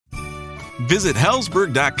Visit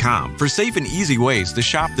Hellsberg.com for safe and easy ways to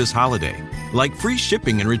shop this holiday, like free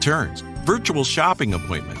shipping and returns, virtual shopping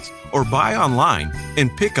appointments, or buy online and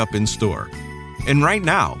pick up in store. And right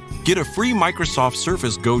now, get a free Microsoft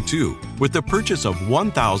Surface Go 2 with the purchase of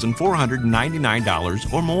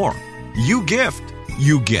 $1,499 or more. You gift,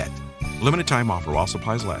 you get. Limited time offer while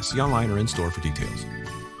supplies last. See online or in store for details.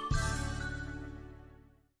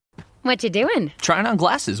 What you doing? Trying on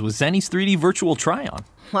glasses with Zenny's 3D virtual try-on.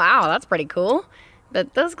 Wow, that's pretty cool.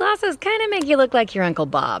 But those glasses kind of make you look like your Uncle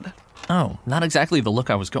Bob. Oh, not exactly the look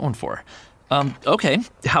I was going for. Okay,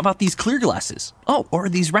 how about these clear glasses? Oh, or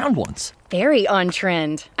these round ones. Very on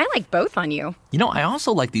trend. I like both on you. You know, I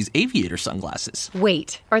also like these aviator sunglasses.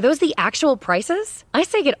 Wait, are those the actual prices? I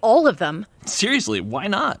say get all of them. Seriously, why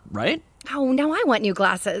not, right? Oh, now I want new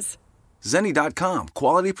glasses. Zenni.com.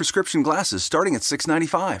 Quality prescription glasses starting at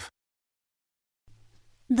 $6.95.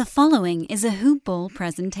 The following is a Hoop Ball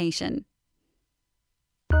presentation.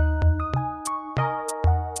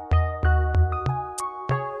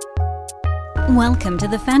 Welcome to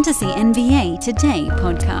the Fantasy NBA Today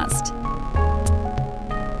podcast.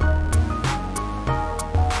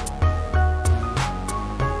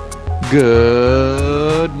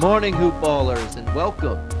 Good morning, Hoop Ballers, and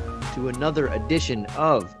welcome to another edition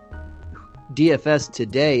of DFS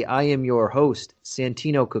Today. I am your host,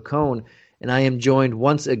 Santino Caccone, and I am joined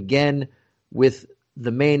once again with the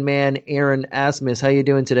main man, Aaron Asmus. How you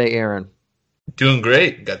doing today, Aaron? Doing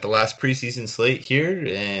great. Got the last preseason slate here,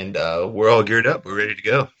 and we're all geared up. We're ready to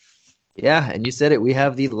go. Yeah, and you said it. We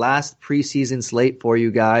have the last preseason slate for you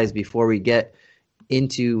guys before we kick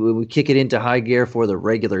it into high gear for the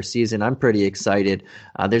regular season. I'm pretty excited.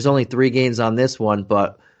 There's only 3 games on this one,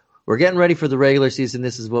 but we're getting ready for the regular season.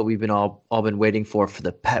 This is what we've been all been waiting for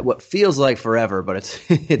what feels like forever, but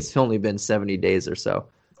it's only been 70 days or so.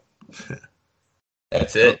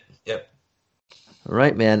 That's it. Yep. All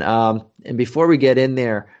right, man. And before we get in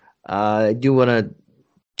there, I do want to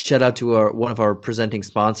shout out to one of our presenting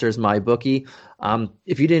sponsors, MyBookie.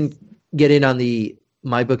 If you didn't get in on the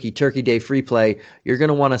MyBookie Turkey Day free play, you're going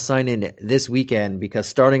to want to sign in this weekend because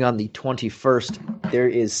starting on the 21st, there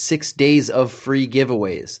is 6 days of free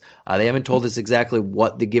giveaways. They haven't told us exactly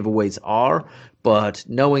what the giveaways are, but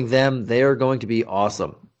knowing them, they are going to be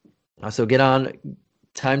awesome. So get on.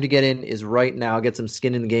 Time to get in is right now. Get some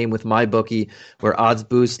skin in the game with MyBookie, where odds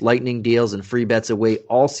boosts, lightning deals, and free bets await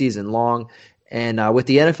all season long. And with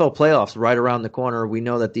the NFL playoffs right around the corner, we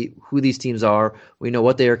know that who these teams are. We know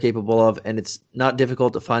what they are capable of, and it's not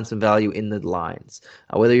difficult to find some value in the lines.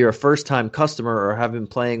 Whether you're a first-time customer or have been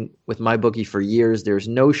playing with MyBookie for years, there's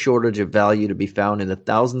no shortage of value to be found in the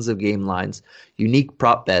thousands of game lines, unique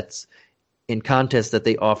prop bets, in contests that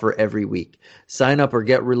they offer every week. Sign up or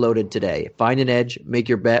get reloaded today. Find an edge, make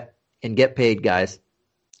your bet, and get paid, guys.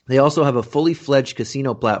 They also have a fully fledged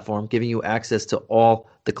casino platform giving you access to all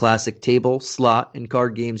the classic table, slot, and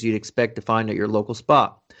card games you'd expect to find at your local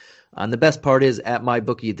spot. And the best part is, at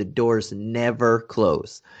MyBookie, the doors never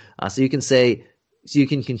close. So you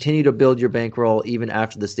can continue to build your bankroll even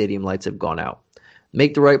after the stadium lights have gone out.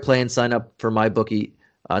 Make the right play and sign up for MyBookie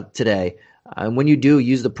today. And when you do,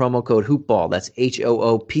 use the promo code HoopBall. That's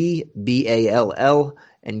HOOPBALL,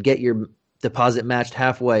 and get your deposit matched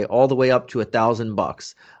halfway, all the way up to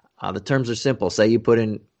 $1,000. The terms are simple. Say you put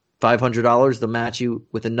in $500, they'll match you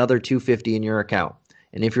with another $250 in your account.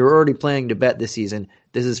 And if you're already planning to bet this season,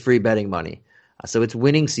 this is free betting money. So it's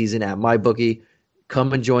winning season at MyBookie.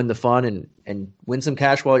 Come and join the fun and win some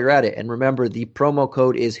cash while you're at it. And remember, the promo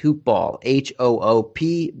code is HoopBall,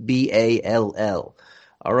 HOOPBALL.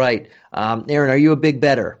 All right. Aaron, are you a big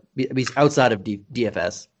bettor outside of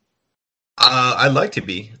DFS? I'd like to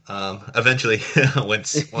be. Eventually,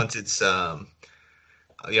 once it's, I'm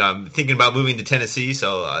thinking about moving to Tennessee,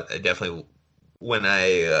 so I definitely, when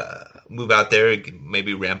I move out there,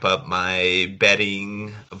 maybe ramp up my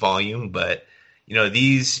betting volume. But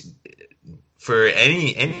these, for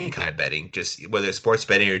any kind of betting, just whether it's sports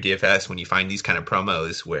betting or DFS, when you find these kind of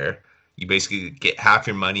promos where you basically get half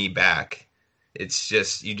your money back, it's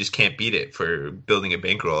just, you just can't beat it for building a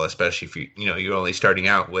bankroll, especially if you're only starting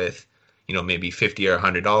out with maybe $50 or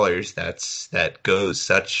 $100. That goes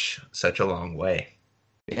such a long way.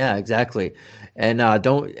 Yeah, exactly. And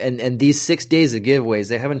and these 6 days of giveaways,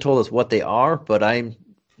 they haven't told us what they are, but I'm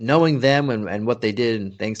knowing them and what they did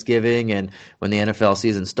in Thanksgiving and when the NFL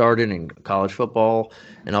season started and college football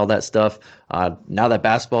and all that stuff. Now that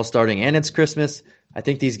basketball's starting and it's Christmas, I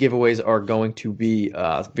think these giveaways are going to be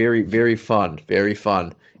very, very fun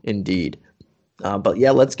indeed. But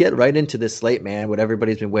yeah, let's get right into this slate, man, what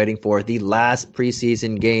everybody's been waiting for, the last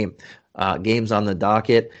preseason games on the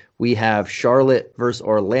docket. We have Charlotte versus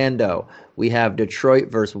Orlando. We have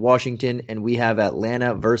Detroit versus Washington, and we have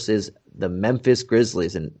Atlanta versus the Memphis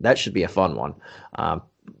Grizzlies, and that should be a fun one.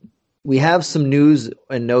 We have some news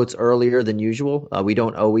and notes earlier than usual. We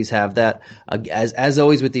don't always have that. As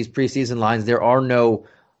always with these preseason lines, there are no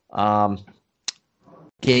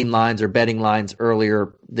game lines or betting lines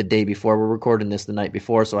earlier the day before. We're recording this the night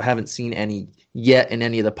before, so I haven't seen any yet in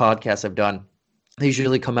any of the podcasts I've done. They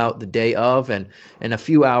usually come out the day of and a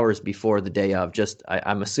few hours before the day of.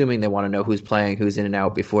 I'm assuming they want to know who's playing, who's in and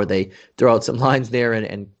out before they throw out some lines there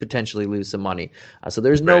and potentially lose some money. So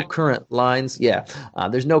there's no current lines. Yeah,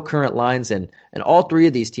 there's no current lines, and all three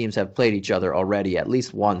of these teams have played each other already at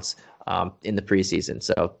least once in the preseason.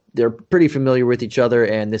 So they're pretty familiar with each other,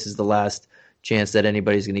 and this is the last chance that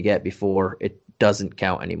anybody's going to get before it doesn't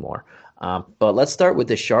count anymore. But let's start with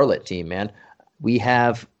the Charlotte team, man. We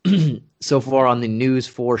have so far on the news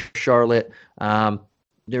for Charlotte,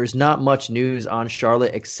 there's not much news on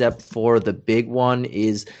Charlotte except for the big one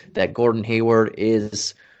is that Gordon Hayward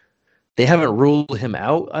they haven't ruled him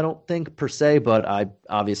out, I don't think, per se, but I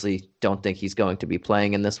obviously don't think he's going to be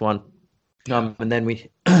playing in this one. And then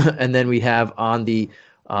we have on the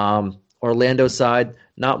Orlando side,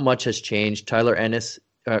 not much has changed. Tyler Ennis.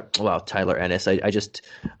 I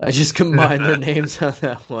just combined their names on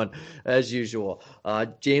that one as usual.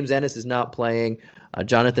 James Ennis is not playing.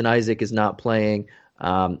 Jonathan Isaac is not playing.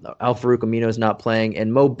 Al-Farouq Amino is not playing.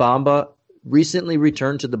 And Mo Bamba recently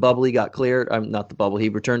returned to the bubble. He got cleared. Not the bubble. He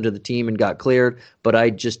returned to the team and got cleared. But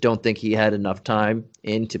I just don't think he had enough time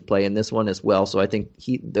in to play in this one as well. So I think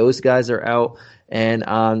those guys are out. And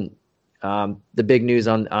the big news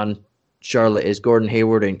on Charlotte is Gordon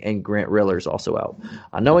Hayward and Grant Riller is also out.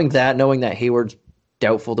 Knowing that Hayward's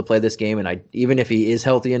doubtful to play this game, and even if he is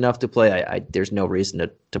healthy enough to play, there's no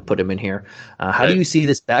reason to put him in here. How do you see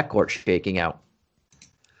this backcourt shaking out?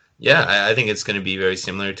 Yeah, I think it's going to be very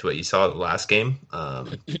similar to what you saw the last game. I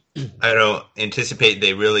don't anticipate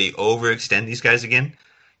they really overextend these guys again.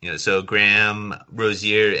 So Graham,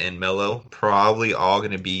 Rozier, and Melo probably all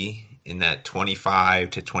going to be in that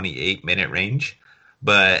 25 to 28 minute range.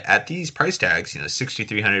 But at these price tags,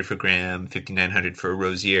 $6,300 for Graham, $5,900 for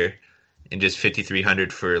Rozier, and just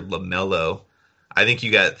 $5,300 for LaMelo, I think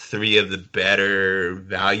you got three of the better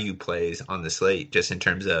value plays on the slate, just in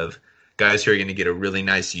terms of guys who are going to get a really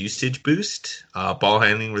nice usage boost, ball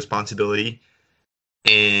handling responsibility,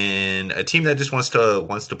 and a team that just wants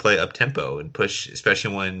to play up tempo and push,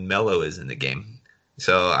 especially when Melo is in the game.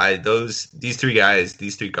 So these three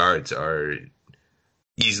guards are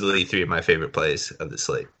easily three of my favorite plays of the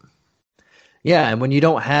slate. Yeah, and when you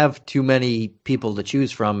don't have too many people to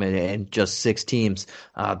choose from and just six teams,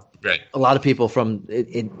 a lot of people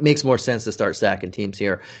it makes more sense to start stacking teams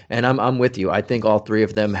here. And I'm with you. I think all three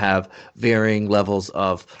of them have varying levels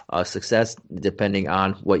of success depending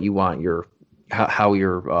on what you want how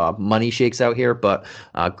your money shakes out here. But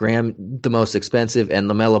Graham, the most expensive, and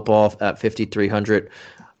LaMelo Ball at $5,300.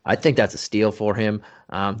 I think that's a steal for him.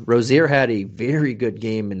 Rozier had a very good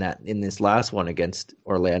game in this last one against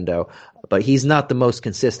Orlando, but he's not the most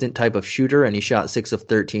consistent type of shooter, and he shot 6 of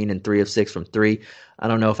 13 and 3 of 6 from 3. I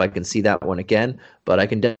don't know if I can see that one again, but I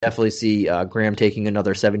can definitely see Graham taking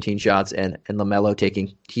another 17 shots and LaMelo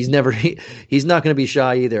taking. He's not going to be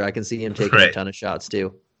shy either. I can see him taking a ton of shots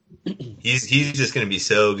too. He's just going to be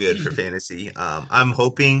so good for fantasy. I'm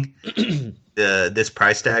hoping this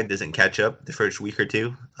price tag doesn't catch up the first week or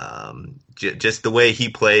two. Just the way he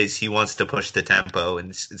plays, he wants to push the tempo, and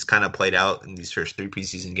it's kind of played out in these first 3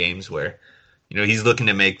 preseason games where, he's looking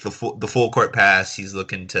to make the full court pass. He's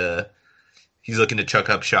looking to chuck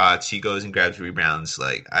up shots. He goes and grabs rebounds.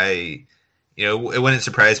 It wouldn't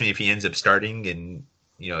surprise me if he ends up starting, and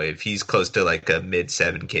if he's close to like a mid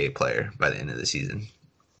 7K player by the end of the season.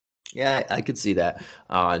 Yeah, I could see that.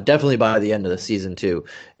 Definitely by the end of the season, too.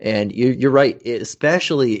 And you're right,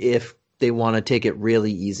 especially if they want to take it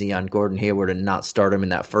really easy on Gordon Hayward and not start him in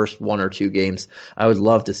that first 1 or 2 games. I would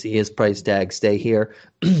love to see his price tag stay here.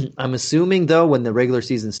 I'm assuming, though, when the regular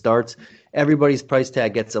season starts, everybody's price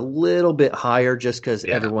tag gets a little bit higher just because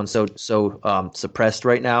everyone's so suppressed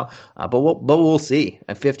right now. But we'll see.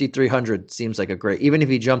 At $5,300 seems like a great. Even if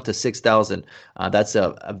he jumped to $6,000, that's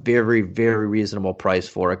a very, very reasonable price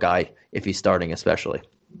for a guy if he's starting, especially.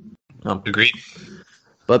 Agreed.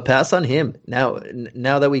 But pass on him now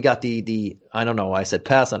that we got the I don't know why I said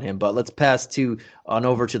pass on him, but let's pass on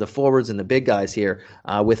over to the forwards and the big guys here.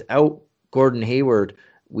 Without Gordon Hayward,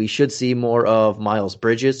 we should see more of Miles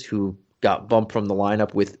Bridges, who got bumped from the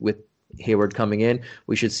lineup with Hayward coming in.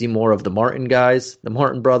 We should see more of the Martin guys, the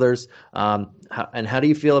Martin brothers. And how do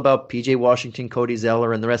you feel about PJ Washington, Cody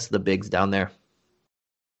Zeller, and the rest of the bigs down there?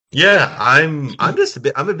 Yeah, I'm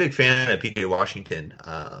a big fan of PJ Washington.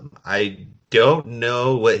 I don't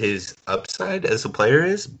know what his upside as a player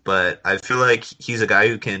is, but I feel like he's a guy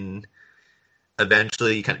who can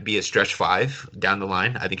eventually kind of be a stretch five down the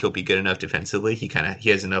line. I think he'll be good enough defensively. He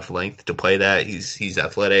has enough length to play that. He's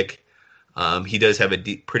athletic. He does have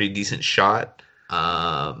a pretty decent shot.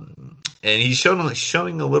 And he showed a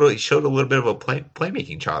little bit of a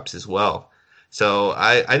playmaking chops as well. So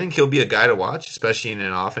I think he'll be a guy to watch, especially in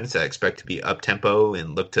an offense that I expect to be up tempo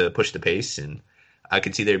and look to push the pace. And I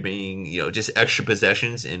could see there being just extra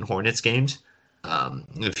possessions in Hornets games.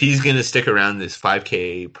 If he's going to stick around this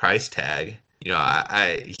 5K price tag,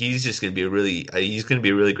 he's just going to be he's going to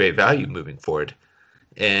be a really great value moving forward.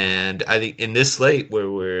 And I think in this slate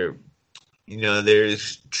where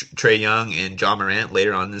there's Trae Young and John Morant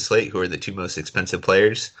later on in the slate, who are the two most expensive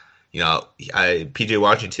players. PJ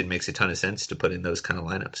Washington makes a ton of sense to put in those kind of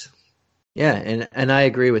lineups. Yeah, and I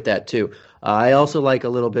agree with that too. I also like a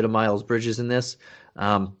little bit of Miles Bridges in this.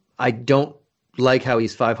 I don't like how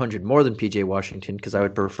he's 500 more than PJ Washington because I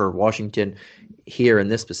would prefer Washington here in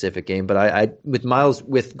this specific game. But I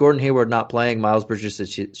with Gordon Hayward not playing, Miles Bridges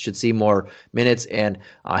should see more minutes, and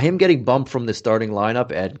him getting bumped from the starting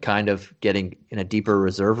lineup and kind of getting in a deeper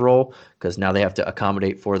reserve role because now they have to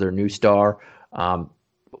accommodate for their new star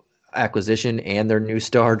acquisition and their new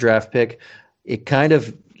star draft pick. It kind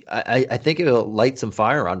of I think it'll light some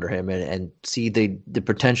fire under him and see the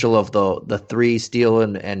potential of the three steal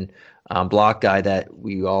and block guy that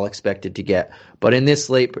we all expected to get. But in this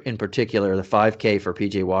slate in particular, the 5K for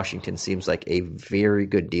PJ Washington seems like a very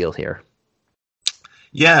good deal here.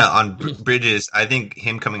 Yeah, on Bridges, I think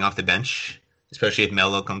him coming off the bench, especially if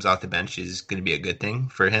Melo comes off the bench, is going to be a good thing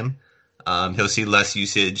for him. He'll see less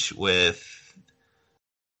usage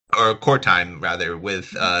or court time rather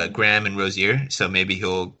with Graham and Rozier. So maybe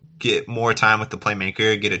he'll get more time with the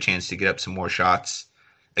playmaker, get a chance to get up some more shots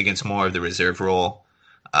against more of the reserve role.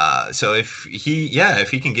 So if he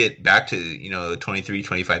can get back to 23,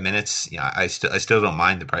 25 minutes, I still don't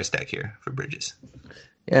mind the price tag here for Bridges.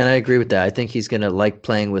 Yeah, and I agree with that. I think he's going to like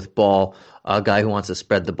playing with ball, a guy who wants to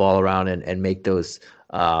spread the ball around and make those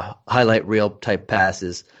highlight reel type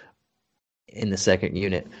passes in the second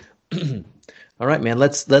unit. All right, man.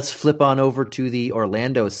 Let's flip on over to the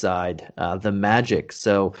Orlando side, the Magic.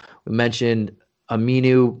 So we mentioned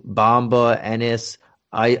Aminu, Bamba, Ennis,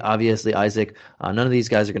 obviously Isaac. None of these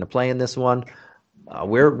guys are going to play in this one.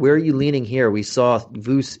 Where are you leaning here? We saw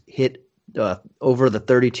Vus hit over the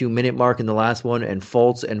 32-minute mark in the last one, and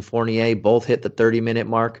Fultz and Fournier both hit the 30-minute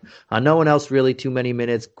mark. No one else really too many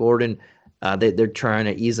minutes. Gordon, they're trying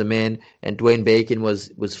to ease him in, and Dwayne Bacon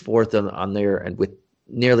was fourth on there and with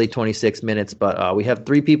nearly 26 minutes. But we have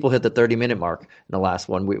three people hit the 30-minute mark in the last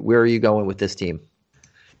one. Where are you going with this team?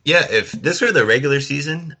 Yeah, if this were the regular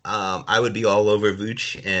season, I would be all over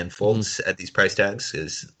Vooch and Fultz at these price tags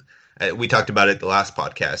because we talked about it the last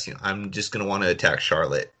podcast. I'm just going to want to attack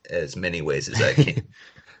Charlotte as many ways as I can.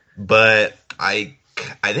 But I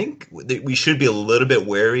think that we should be a little bit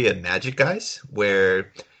wary of Magic guys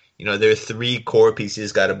where, their three core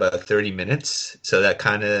pieces got about 30 minutes. So that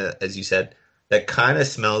kind of, as you said, that kind of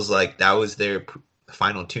smells like that was their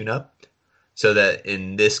final tune-up. So that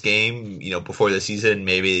in this game, before the season,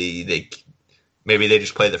 maybe they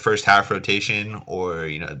just play the first half rotation, or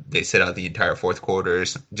they sit out the entire fourth quarter,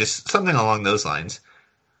 just something along those lines,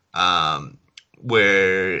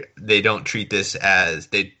 where they don't treat this as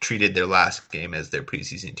they treated their last game as their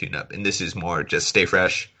preseason tune-up, and this is more just stay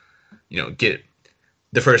fresh, get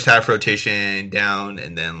the first half rotation down,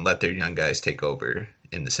 and then let their young guys take over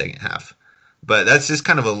in the second half. But that's just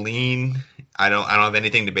kind of a lean. I don't have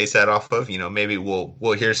anything to base that off of. Maybe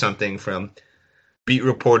we'll hear something from beat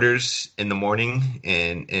reporters in the morning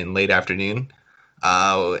and in late afternoon.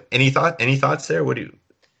 Any thoughts there? What do you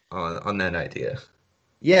on that idea?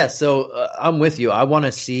 Yeah, so I'm with you. I want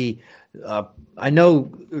to see. I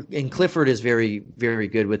know, and Clifford is very, very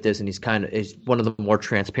good with this, and he's one of the more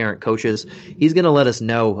transparent coaches. He's going to let us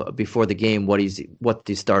know before the game what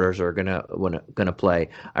these starters are going to play.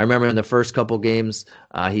 I remember in the first couple games,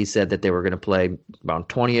 he said that they were going to play around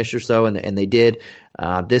 20-ish or so, and they did.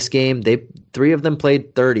 This game, three of them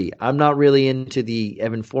played 30. I'm not really into the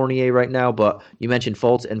Evan Fournier right now, but you mentioned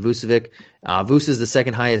Fultz and Vucevic. Vus is the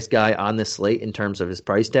second highest guy on this slate in terms of his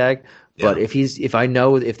price tag. But if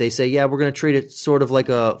they say, yeah, we're going to treat it sort of like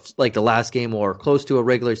the last game or close to a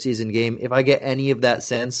regular season game, if I get any of that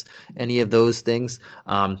sense, any of those things,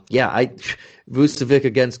 Vucevic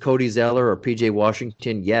against Cody Zeller or PJ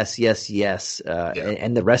Washington, yes.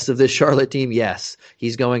 And the rest of this Charlotte team, yes,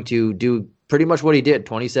 he's going to do pretty much what he did,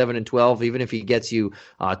 27 and 12. Even if he gets you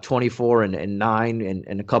 24 and 9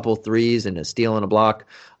 and a couple threes and a steal and a block,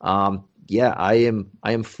 yeah, I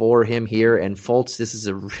am for him here. And Fultz, this is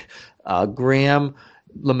a Graham,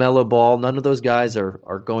 LaMelo Ball. None of those guys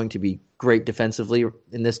are going to be great defensively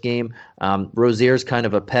in this game. Rozier's kind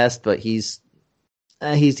of a pest, but he's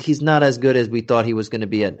not as good as we thought he was going to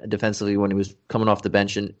be at defensively when he was coming off the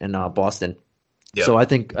bench in Boston. Yep. So I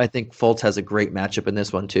think Fultz has a great matchup in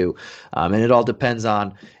this one too, and it all depends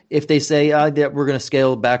on if they say that we're going to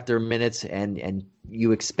scale back their minutes and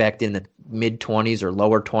you expect in the mid-20s or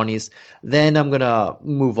lower 20s, then I'm going to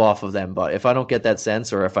move off of them. But if I don't get that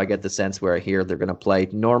sense, or if I get the sense where I hear they're going to play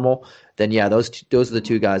normal, then yeah, those are the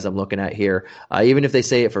two guys I'm looking at here. Even if they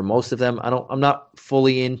say it for most of them, I'm not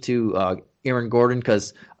fully into Aaron Gordon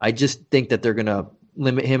because I just think that they're going to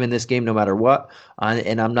limit him in this game no matter what,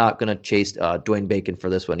 and I'm not going to chase Dwayne Bacon for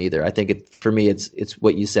this one either. I think for me it's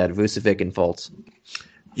what you said, Vucevic and Fultz.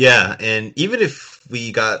 Yeah, and even if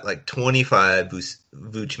we got like 25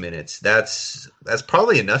 Vooch minutes, that's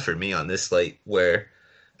probably enough for me on this slate. Where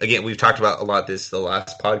again, we've talked about a lot the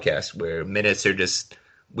last podcast, where minutes are just,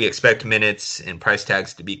 we expect minutes and price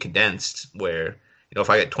tags to be condensed. Where if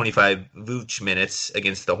I get 25 Vooch minutes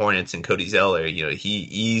against the Hornets and Cody Zeller, he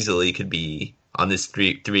easily could be on this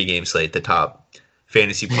three game slate the top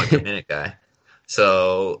fantasy point per minute guy.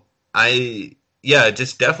 So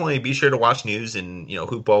just definitely be sure to watch news, and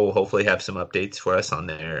Hoopball will hopefully have some updates for us on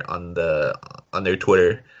their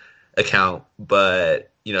Twitter account.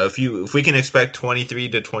 But if we can expect 23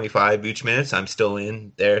 to 25 Vooch minutes, I'm still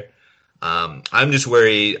in there. I'm just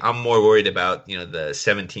worried. I'm more worried about the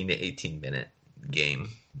 17 to 18 minute game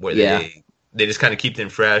where they just kind of keep them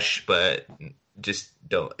fresh, but just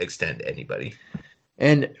don't extend anybody.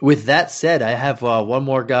 And with that said, I have one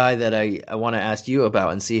more guy that I want to ask you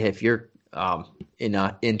about and see if you're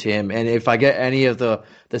into him. And if I get any of the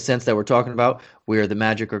sense that we're talking about, where the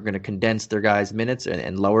Magic are going to condense their guys' minutes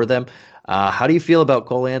and lower them, how do you feel about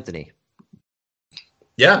Cole Anthony?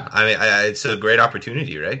 Yeah, I mean, it's a great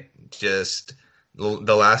opportunity, right? Just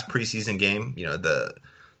the last preseason game,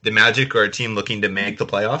 the Magic are a team looking to make the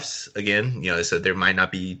playoffs again, so there might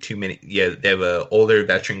not be too many. Yeah, they have an older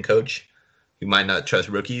veteran coach who might not trust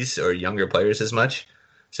rookies or younger players as much.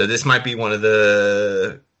 So this might be one of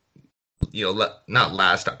the, not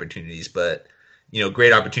last opportunities, but,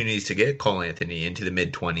 great opportunities to get Cole Anthony into the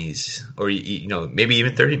mid-20s or, maybe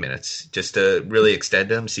even 30 minutes just to really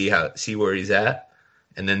extend him, see where he's at.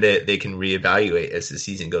 And then they can reevaluate as the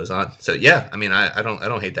season goes on. So, yeah, I mean, I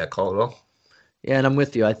don't hate that call at all. Yeah, and I'm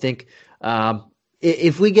with you. I think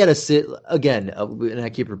if we get and I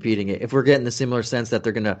keep repeating it, if we're getting the similar sense that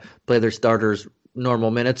they're going to play their starters normal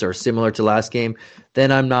minutes or similar to last game,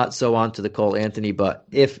 then I'm not so on to the Cole Anthony. But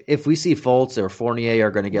if we see Fultz or Fournier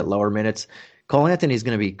are going to get lower minutes, Cole Anthony is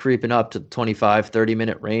going to be creeping up to 25,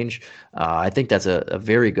 30-minute range. I think that's a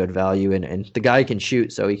very good value, and the guy can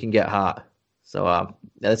shoot, so he can get hot. So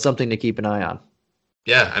that's something to keep an eye on.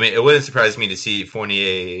 Yeah, I mean, it wouldn't surprise me to see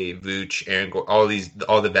Fournier, Vooch, Aaron Gordon,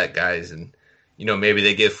 all the vet guys, and maybe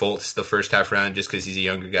they give Fultz the first half round just because he's a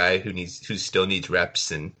younger guy who still needs reps,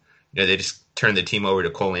 and they just turn the team over to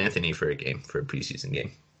Cole Anthony for a preseason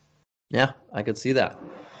game. Yeah, I could see that.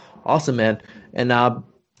 Awesome, man. And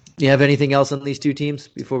do you have anything else on these two teams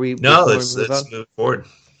before we? No, let's move forward.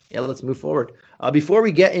 Yeah, let's move forward. Before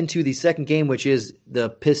we get into the second game, which is the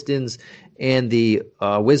Pistons and the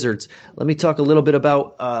Wizards, let me talk a little bit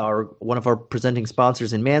about one of our presenting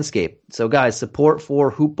sponsors in Manscaped. So, guys, support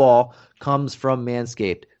for Hoopball comes from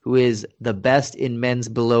Manscaped, who is the best in men's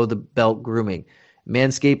below-the-belt grooming.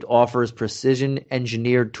 Manscaped offers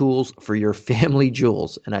precision-engineered tools for your family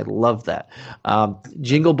jewels, and I love that.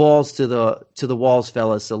 Jingle balls to the walls,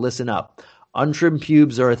 fellas, so listen up. Untrimmed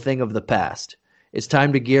pubes are a thing of the past. It's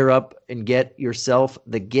time to gear up and get yourself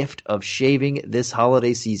the gift of shaving this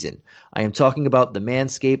holiday season. I am talking about the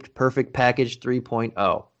Manscaped Perfect Package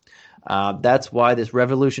 3.0. That's why this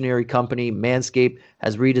revolutionary company, Manscaped,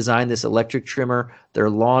 has redesigned this electric trimmer. Their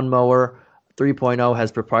lawnmower 3.0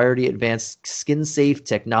 has proprietary advanced skin-safe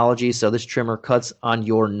technology, so this trimmer cuts on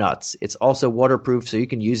your nuts. It's also waterproof, so you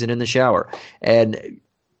can use it in the shower. And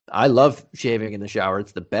I love shaving in the shower.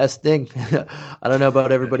 It's the best thing. I don't know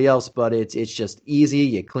about everybody else, but it's just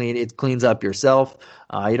easy. It cleans up yourself.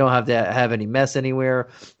 You don't have to have any mess anywhere.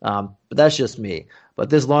 But that's just me. But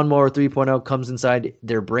this Lawnmower 3.0 comes inside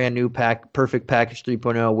their brand new Perfect Package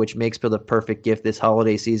 3.0, which makes for the perfect gift this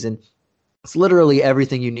holiday season. It's literally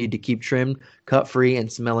everything you need to keep trimmed, cut free,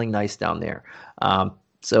 and smelling nice down there.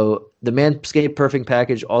 So the Manscaped Perfect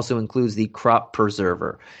Package also includes the Crop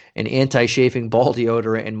Preserver, an anti-chafing ball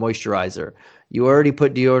deodorant and moisturizer. You already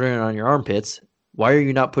put deodorant on your armpits. Why are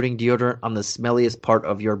you not putting deodorant on the smelliest part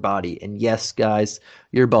of your body? And yes, guys,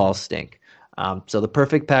 your balls stink. So the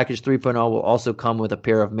Perfect Package 3.0 will also come with a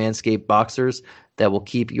pair of Manscaped boxers that will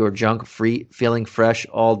keep your junk free, feeling fresh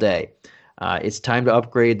all day. It's time to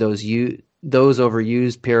upgrade those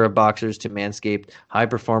overused pair of boxers to Manscaped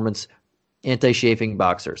high-performance anti-chafing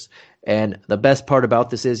boxers. And the best part about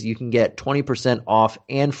this is you can get 20% off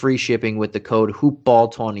and free shipping with the code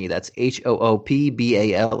HoopBall20. That's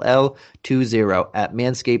HOOPBALL 20 at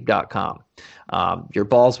manscaped.com. Your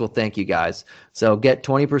balls will thank you guys. So get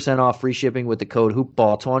 20% off free shipping with the code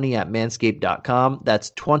HoopBall20 at manscaped.com. That's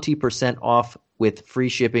 20% off with free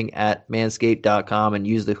shipping at manscaped.com, and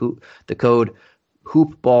use the code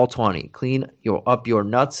HoopBall20. Clean up your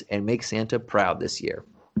nuts and make Santa proud this year.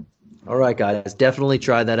 All right, guys, definitely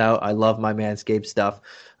try that out. I love my Manscaped stuff,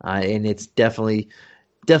 and it's definitely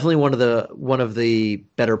one of the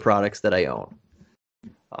better products that I own.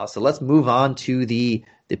 So let's move on to the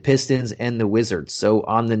Pistons and the Wizards. So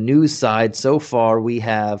on the news side, so far we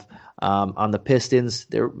have on the Pistons,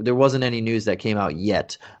 there wasn't any news that came out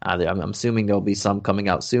yet. I'm assuming there'll be some coming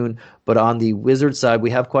out soon. But on the Wizards side, we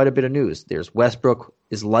have quite a bit of news. There's Westbrook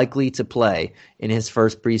is likely to play in his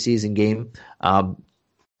first preseason game.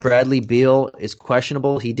 Bradley Beal is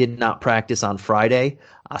questionable. He did not practice on Friday,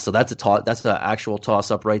 so that's an actual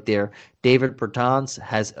toss-up right there. David Bertans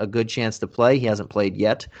has a good chance to play. He hasn't played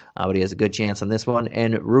yet, but he has a good chance on this one.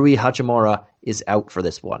 And Rui Hachimura is out for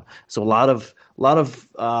this one. So a lot of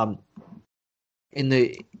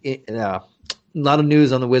news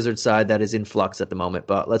on the Wizards side that is in flux at the moment.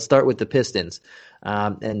 But let's start with the Pistons,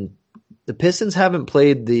 and the Pistons haven't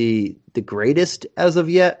played the greatest as of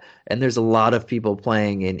yet, and there's a lot of people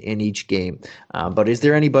playing in each game. But is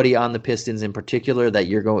there anybody on the Pistons in particular that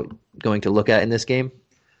you're going to look at in this game?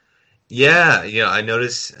 Yeah, I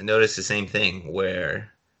noticed the same thing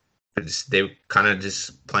where they kind of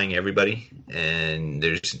just playing everybody, and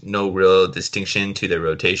there's no real distinction to their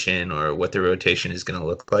rotation or what their rotation is going to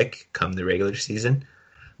look like come the regular season.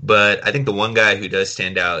 But I think the one guy who does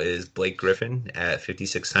stand out is Blake Griffin at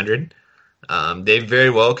 5,600. They very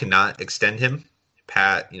well cannot extend him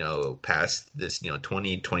past this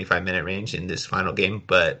 20-25 minute range in this final game,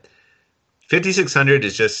 but 5,600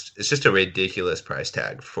 is just a ridiculous price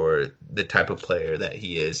tag for the type of player that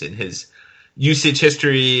he is in his usage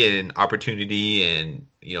history and opportunity, and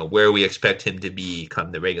where we expect him to be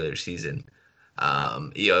come the regular season.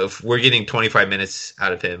 If we're getting 25 minutes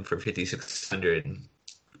out of him for 5,600,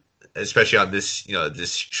 especially on this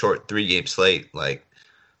this short 3-game slate, like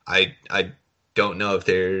I don't know if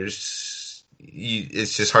it's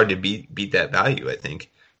just hard to beat that value, I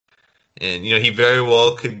think. And he very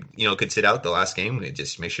well could sit out the last game. And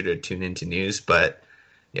just make sure to tune into news. But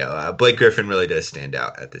Blake Griffin really does stand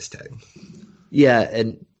out at this tag. Yeah,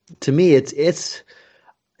 and to me, it's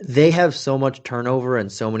they have so much turnover and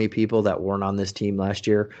so many people that weren't on this team last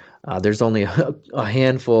year. There's only a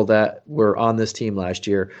handful that were on this team last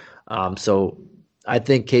year. So I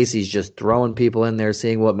think Casey's just throwing people in there,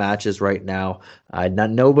 seeing what matches right now.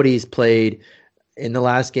 Nobody's played in the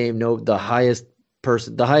last game. The highest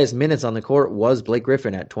minutes on the court was Blake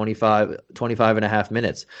Griffin at 25 and a half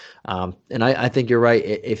minutes. And I think you're right.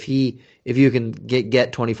 If you can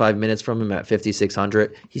get 25 minutes from him at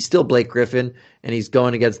 5,600, he's still Blake Griffin, and he's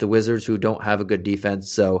going against the Wizards, who don't have a good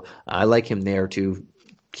defense. So I like him there too.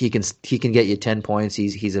 He can get you 10 points.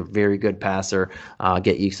 He's a very good passer.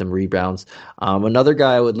 Get you some rebounds. Another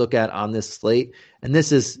guy I would look at on this slate, and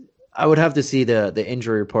this is, I would have to see the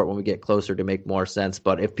injury report when we get closer to make more sense.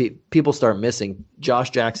 But if people start missing,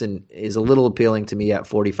 Josh Jackson is a little appealing to me at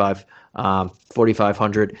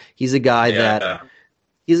 4,500. He's a guy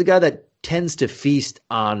that tends to feast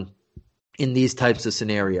on in these types of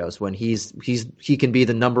scenarios when he can be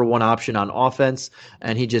the number one option on offense,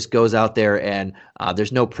 and he just goes out there and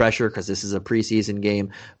there's no pressure because this is a preseason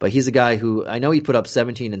game. But he's a guy who, I know he put up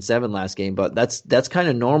 17 and 7 last game, but that's kind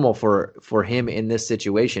of normal for him in this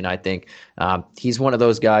situation. I think he's one of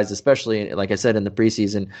those guys, especially like I said in the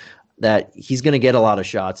preseason, that he's going to get a lot of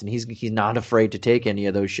shots, and he's not afraid to take any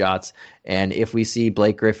of those shots. And if we see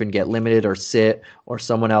Blake Griffin get limited or sit or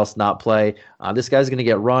someone else not play, this guy's going to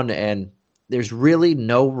get run, and there's really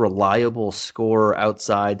no reliable scorer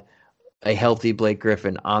outside a healthy Blake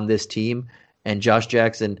Griffin on this team, and Josh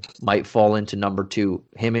Jackson might fall into number 2,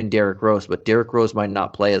 him and Derrick Rose, but Derrick Rose might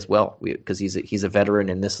not play as well because he's a veteran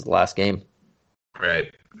and this is the last game.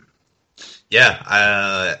 Right.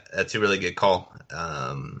 Yeah, that's a really good call.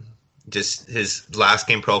 just his last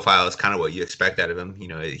game profile is kind of what you expect out of him. You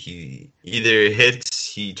know, he either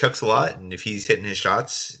he chucks a lot, and if he's hitting his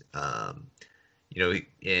shots, you know,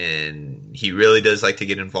 and he really does like to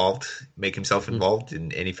get involved, make himself involved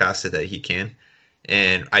in any facet that he can.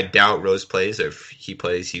 And I doubt Rose plays, or if he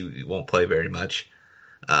plays, he won't play very much.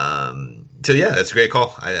 So yeah, that's a great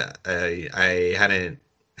call. I hadn't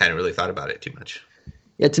really thought about it too much.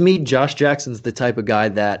 Yeah, to me, Josh Jackson's the type of guy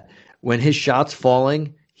that when his shot's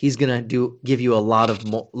falling, he's gonna give you a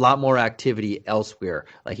lot more activity elsewhere.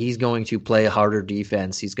 Like he's going to play harder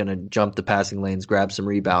defense. He's gonna jump the passing lanes, grab some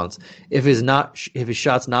rebounds. If his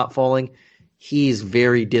shot's not falling, he's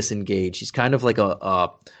very disengaged. He's kind of like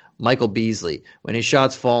a Michael Beasley. When his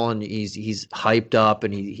shot's falling, he's hyped up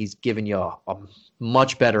and he's giving you a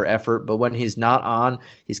much better effort. But when he's not on,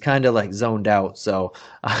 he's kind of like zoned out. So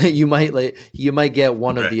you might get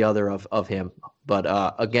one or the other of him. But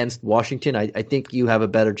against Washington, I think you have a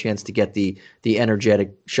better chance to get the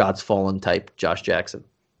energetic shots fallen type Josh Jackson.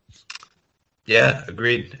 Yeah,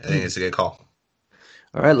 agreed. I think it's a good call.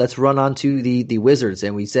 All right, let's run on to the Wizards.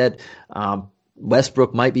 And we said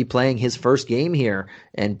Westbrook might be playing his first game here,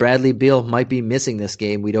 and Bradley Beal might be missing this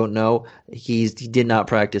game. We don't know. He did not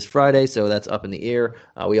practice Friday, so that's up in the air.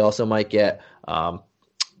 We also might get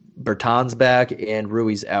Bertans back and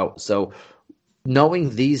Rui's out. So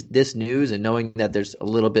knowing this news and knowing that there's a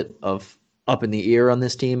little bit of up in the air on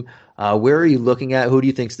this team, where are you looking at? Who do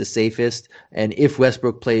you think's the safest? And if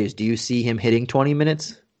Westbrook plays, do you see him hitting 20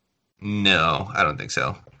 minutes? No, I don't think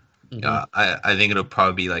so. I think it'll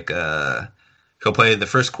probably be like he'll play the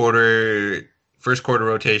first quarter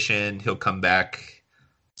rotation. He'll come back,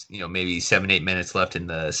 you know, maybe 7-8 minutes left in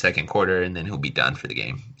the second quarter, and then he'll be done for the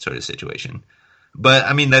game, sort of situation. But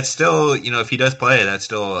I mean, that's still, you know, if he does play, that's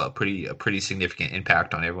still a pretty significant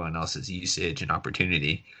impact on everyone else's usage and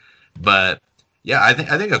opportunity. But yeah, I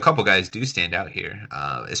think a couple guys do stand out here,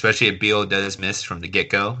 especially if Beal does miss from the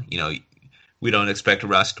get-go. You know, we don't expect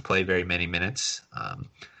Russ to play very many minutes.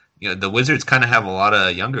 You know, the Wizards kind of have a lot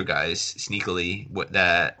of younger guys sneakily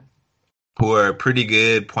who are pretty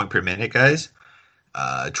good point per minute guys.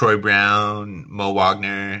 Troy Brown, Mo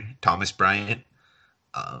Wagner, Thomas Bryant.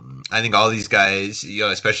 I think all these guys, you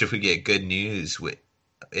know, especially if we get good news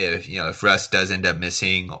if Russ does end up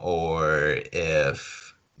missing or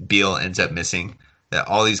if Beal ends up missing, that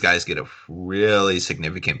all these guys get a really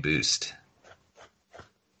significant boost.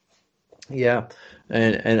 Yeah,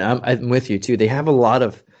 and I'm with you too. They have a lot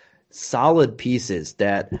of solid pieces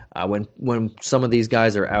that when some of these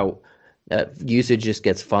guys are out, usage just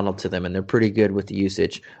gets funneled to them, and they're pretty good with the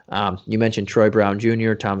usage. You mentioned Troy Brown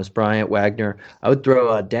Jr., Thomas Bryant, Wagner. I would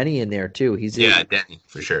throw Denny in there too. Denny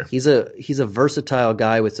for sure. He's a versatile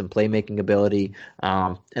guy with some playmaking ability,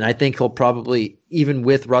 and I think he'll probably, even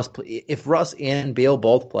with Russ, if Russ and Beal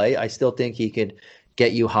both play, I still think he could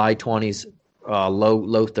get you high 20s.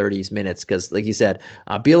 Low 30s minutes, because like you said,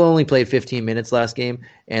 Beal only played 15 minutes last game,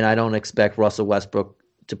 and I don't expect Russell Westbrook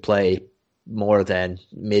to play more than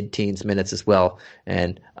mid-teens minutes as well.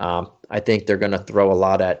 And I think they're going to throw a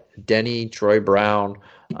lot at Denny, Troy Brown.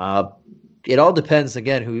 It all depends,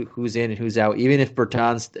 again, who's in and who's out. Even if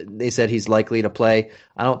Bertans, they said he's likely to play,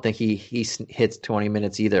 I don't think he hits 20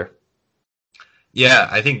 minutes either. Yeah,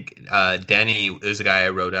 I think Denny is a guy I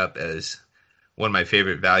wrote up as one of my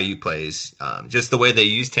favorite value plays. Just the way they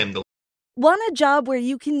used him. Want a job where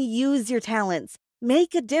you can use your talents,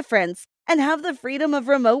 make a difference, and have the freedom of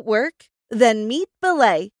remote work? Then meet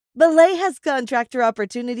Belay. Belay has contractor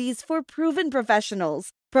opportunities for proven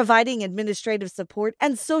professionals, providing administrative support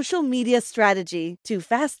and social media strategy to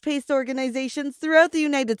fast-paced organizations throughout the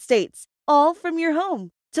United States, all from your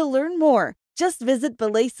home. To learn more, just visit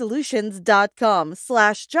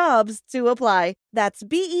belaysolutions.com/jobs to apply. That's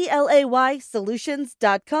BELAY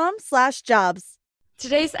solutions.com/jobs.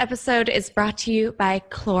 Today's episode is brought to you by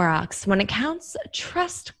Clorox. When it counts,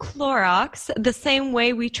 trust Clorox the same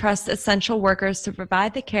way we trust essential workers to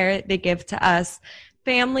provide the care they give to us.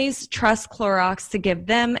 Families trust Clorox to give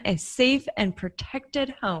them a safe and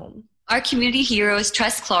protected home. Our community heroes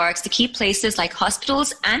trust Clorox to keep places like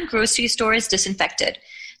hospitals and grocery stores disinfected.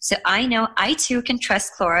 So I know I too can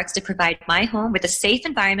trust Clorox to provide my home with a safe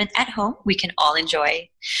environment at home we can all enjoy.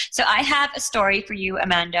 So I have a story for you,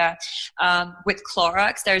 Amanda. With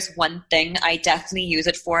Clorox, there's one thing I definitely use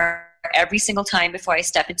it for every single time before I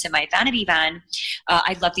step into my vanity van.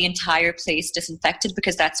 I love the entire place disinfected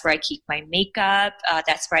because that's where I keep my makeup.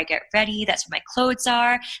 That's where I get ready. That's where my clothes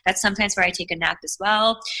are. That's sometimes where I take a nap as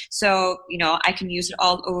well. So, I can use it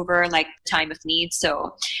all over like time of need.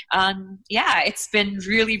 So, it's been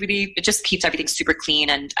really, really, it just keeps everything super clean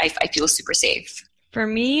and I feel super safe. For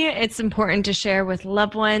me, it's important to share with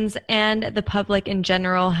loved ones and the public in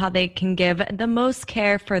general how they can give the most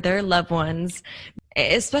care for their loved ones,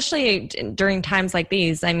 especially during times like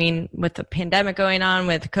these. I mean, with the pandemic going on,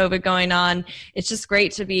 with COVID going on, it's just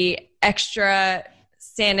great to be extra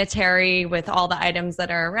sanitary with all the items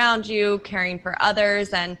that are around you, caring for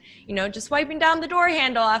others, and, you know, just wiping down the door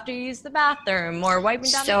handle after you use the bathroom, or wiping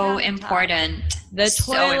down so the important. The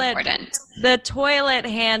toilet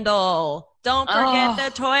handle. Don't forget the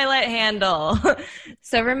toilet handle.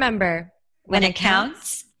 So remember, when it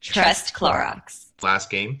counts, trust Clorox. Last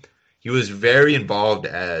game, he was very involved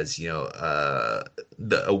as, a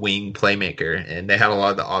wing playmaker, and they had a lot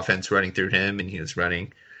of the offense running through him, and he was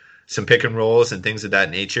running some pick and rolls and things of that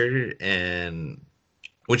nature, and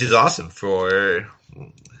which is awesome for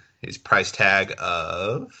his price tag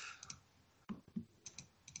of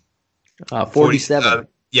 47.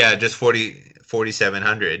 Just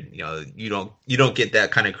 4,700. You don't get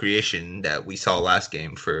that kind of creation that we saw last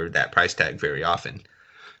game for that price tag very often.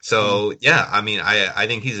 So I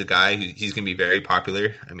think he's a guy he's going to be very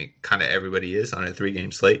popular. I mean, kind of everybody is on a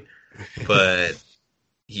 3-game slate, but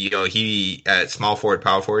he at small forward,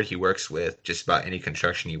 power forward, he works with just about any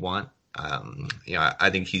construction you want. I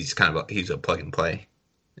think he's a plug and play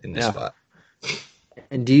in this spot.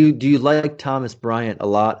 And do you like Thomas Bryant a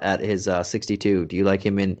lot at his 62? Do you like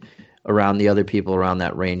him in around the other people around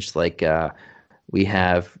that range? Like we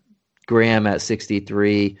have Graham at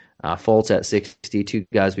 63, Fultz at 62,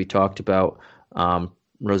 guys we talked about,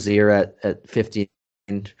 Rozier at 50.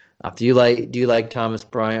 Do you like Thomas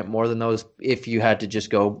Bryant more than those if you had to just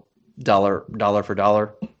go dollar for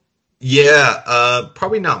dollar? Yeah,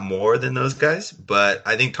 probably not more than those guys, but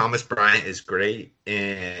I think Thomas Bryant is great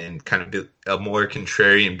and kind of a more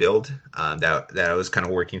contrarian build that I was kind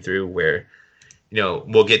of working through where,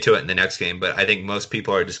 we'll get to it in the next game, but I think most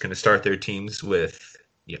people are just going to start their teams with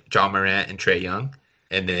John Morant and Trae Young,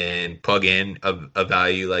 and then plug in a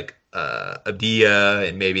value like Abdia,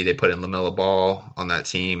 and maybe they put in LaMelo Ball on that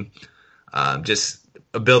team. Just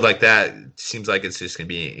a build like that seems like it's just going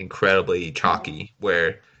to be incredibly chalky,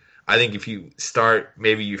 where I think if you start,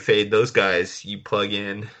 maybe you fade those guys, you plug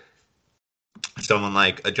in someone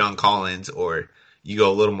like a John Collins, or you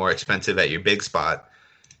go a little more expensive at your big spot,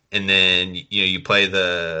 and then you play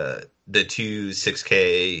the 2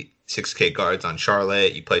 6K guards on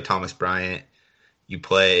Charlotte, you play Thomas Bryant, you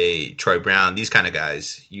play Troy Brown, these kind of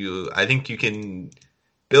guys. I think you can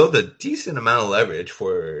build a decent amount of leverage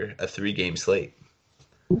for a 3-game slate.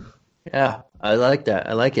 Yeah, I like that.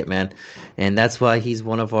 I like it, man. And that's why he's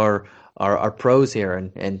one of our pros here.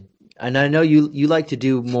 And I know you like to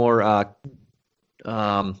do more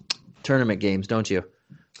tournament games, don't you?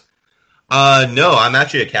 No, I'm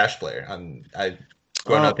actually a cash player. I've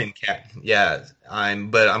grown up in cash. Yeah,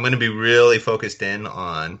 but I'm going to be really focused in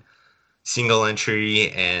on single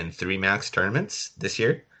entry and 3 max tournaments this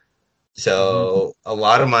year. So a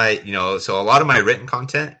lot of my written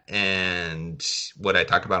content and what I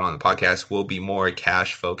talk about on the podcast will be more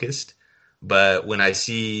cash focused. But when I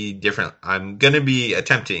see I'm going to be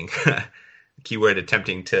attempting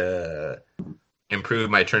to improve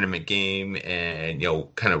my tournament game and,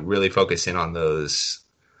 kind of really focus in on those,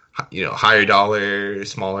 higher dollar,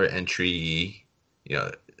 smaller entry,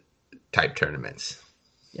 type tournaments.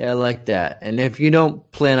 Yeah, I like that. And if you don't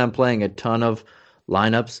plan on playing a ton of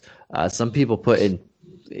lineups, some people put in,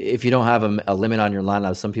 if you don't have a limit on your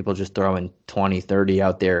lineup, some people just throw in 20, 30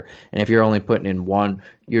 out there. And if you're only putting in one,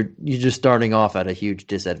 you're just starting off at a huge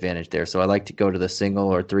disadvantage there. So I like to go to the single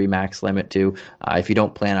or 3 max limit too, if you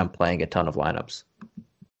don't plan on playing a ton of lineups.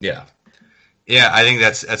 Yeah. Yeah, I think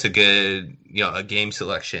that's a good, a game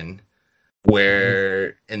selection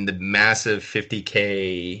where in the massive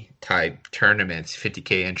 50K type tournaments,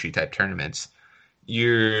 50K entry type tournaments,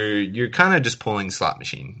 you're kind of just pulling slot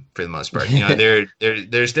machine for the most part.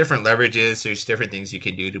 There's different leverages, there's different things you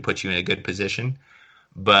can do to put you in a good position,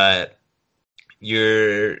 but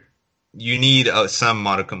you need some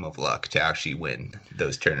modicum of luck to actually win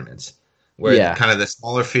those tournaments. Where kind of the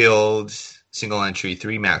smaller fields, single entry,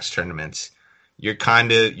 3 max tournaments, you're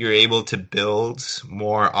able to build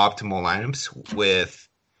more optimal lineups with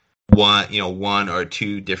one or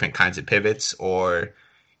 2 different kinds of pivots, or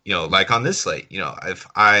like on this slate, if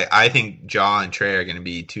I think Ja and Trey are going to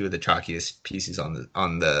be 2 of the chalkiest pieces on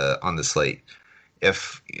the slate.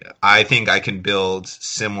 If I think I can build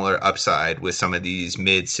similar upside with some of these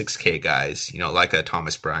mid 6K guys, like a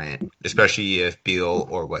Thomas Bryant, especially if Beal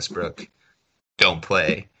or Westbrook don't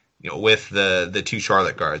play, with the 2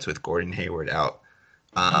 Charlotte guards with Gordon Hayward out,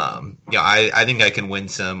 I think I can win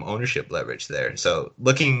some ownership leverage there. So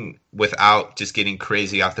looking without just getting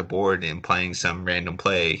crazy off the board and playing some random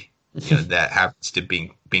play, that happens to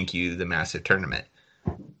bink you the massive tournament.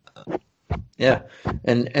 Yeah,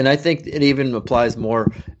 and I think it even applies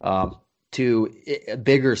more to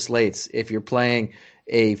bigger slates. If you're playing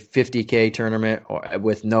a 50K tournament or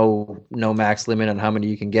with no max limit on how many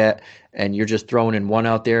you can get, and you're just throwing in one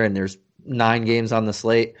out there, and there's 9 games on the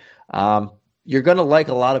slate, you're going to like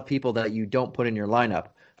a lot of people that you don't put in your lineup.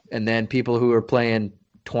 And then people who are playing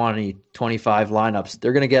 20, 25 lineups,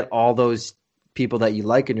 they're going to get all those people that you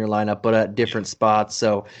like in your lineup, but at different spots.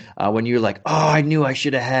 So when you're like, oh, I knew I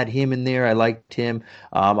should have had him in there, I liked him.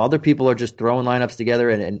 Other people are just throwing lineups together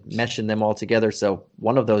and meshing them all together. So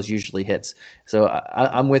one of those usually hits. So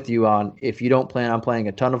I'm with you on, if you don't plan on playing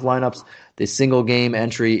a ton of lineups, the single game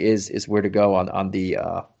entry is where to go on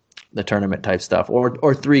the tournament type stuff,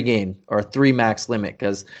 or 3 game or 3 max limit,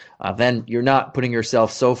 because then you're not putting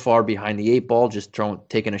yourself so far behind the 8 ball, just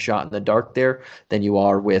taking a shot in the dark there, than you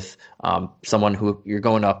are with someone who you're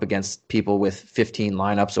going up against people with 15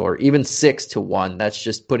 lineups or even 6-1. That's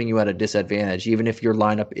just putting you at a disadvantage. Even if your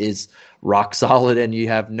lineup is rock solid and you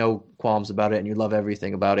have no qualms about it and you love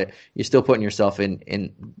everything about it, you're still putting yourself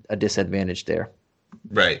in a disadvantage there.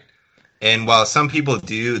 Right. And while some people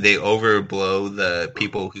do, they overblow the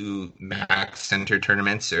people who max enter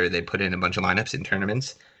tournaments, or they put in a bunch of lineups in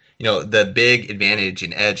tournaments. The big advantage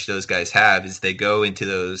and edge those guys have is they go into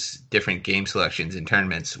those different game selections in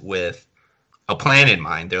tournaments with a plan in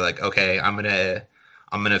mind. They're like, okay, I'm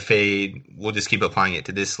gonna fade. We'll just keep applying it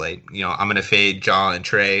to this slate. I'm gonna fade Jaw and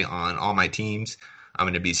Trey on all my teams. I'm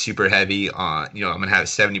gonna be super heavy on. I'm gonna have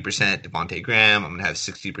 70% Devontae Graham. I'm gonna have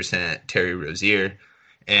 60% Terry Rozier.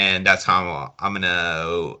 And that's how I'm going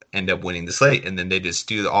to end up winning the slate. And then they just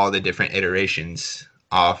do all the different iterations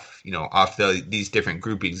off these different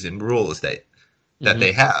groupings and rules that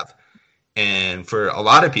they have. And for a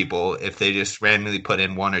lot of people, if they just randomly put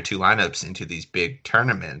in 1 or 2 lineups into these big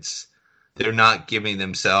tournaments, they're not giving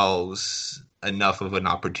themselves enough of an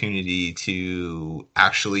opportunity to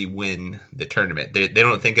actually win the tournament. They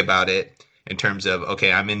don't think about it in terms of,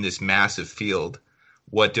 okay, I'm in this massive field.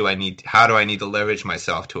 What do I need? How do I need to leverage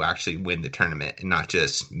myself to actually win the tournament and not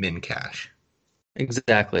just min cash?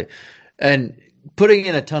 Exactly. And putting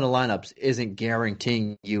in a ton of lineups isn't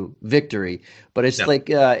guaranteeing you victory, but it's like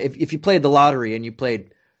if you played the lottery and you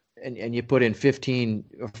played and you put in 15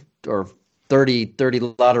 or 30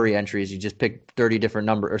 lottery entries, you just picked 30 different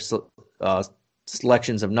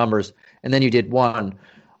selections of numbers, and then you did one,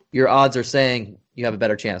 your odds are saying you have a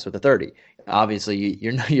better chance with the 30. Obviously,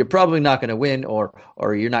 you're probably not going to win, or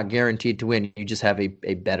you're not guaranteed to win. You just have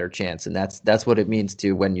a better chance, and that's what it means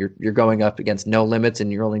to when you're going up against no limits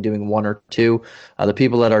and you're only doing 1 or 2. The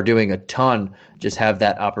people that are doing a ton just have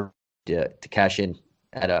that opportunity to cash in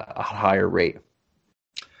at a higher rate.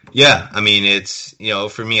 Yeah, I mean, it's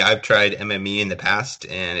for me, I've tried MME in the past,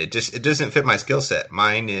 and it doesn't fit my skill set.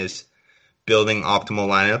 Mine is building optimal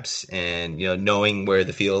lineups and knowing where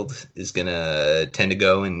the field is gonna tend to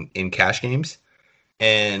go in cash games.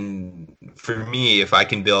 And for me, if I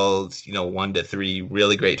can build 1 to 3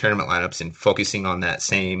 really great tournament lineups and focusing on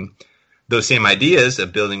those same ideas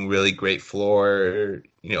of building really great floor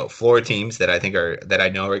teams that I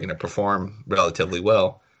know are going to perform relatively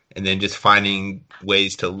well, and then just finding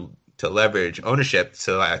ways to leverage ownership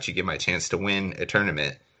so I actually get my chance to win a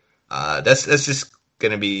tournament. That's just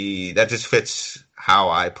that just fits how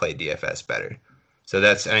I play DFS better. So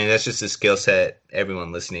that's just a skill set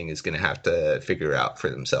everyone listening is going to have to figure out for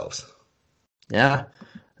themselves. Yeah,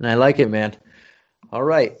 and I like it, man. All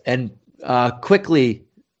right, and quickly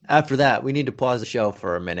after that, we need to pause the show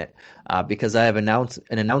for a minute because I have an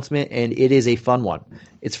announcement, and it is a fun one.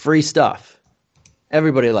 It's free stuff.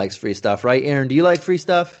 Everybody likes free stuff, right? Aaron, do you like free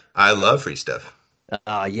stuff? I love free stuff.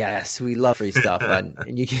 Yes, we love free stuff.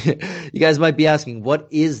 and you guys might be asking, what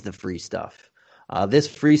is the free stuff? This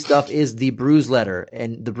free stuff is the Bruise Letter,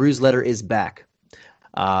 and the Bruise Letter is back.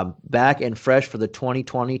 Back and fresh for the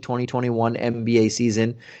 2020-2021 NBA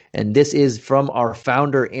season. And this is from our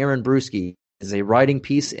founder, Aaron Bruski. It's a writing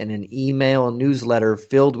piece and an email newsletter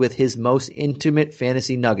filled with his most intimate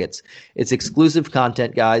fantasy nuggets. It's exclusive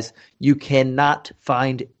content, guys. You cannot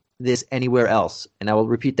find this anywhere else. And I will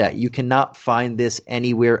repeat that. You cannot find this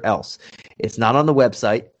anywhere else. It's not on the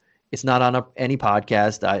website. It's not on any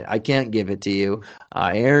podcast. I can't give it to you.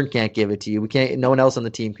 Aaron can't give it to you. No one else on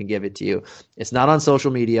the team can give it to you. It's not on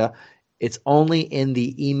social media. It's only in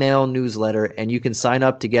the email newsletter, and you can sign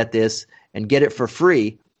up to get this and get it for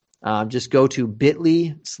free. Just go to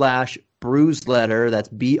bit.ly/bruiseletter. That's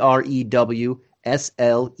BREWSLETTER.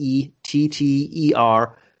 SLETTER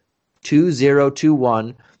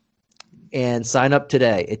 2021 and sign up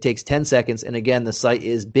today. It takes 10 seconds. And again, the site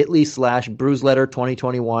is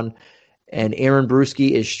bit.ly/BruiseLetter2021. And Aaron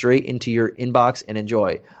Brewski is straight into your inbox and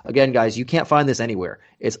enjoy. Again, guys, you can't find this anywhere.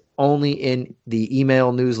 It's only in the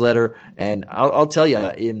email newsletter. And I'll tell you,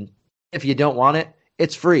 if you don't want it,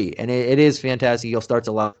 it's free. And it is fantastic. You'll start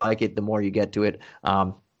to like it the more you get to it.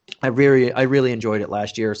 I really enjoyed it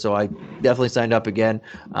last year, so I definitely signed up again.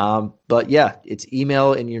 But yeah, it's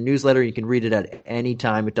email in your newsletter. You can read it at any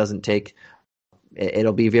time.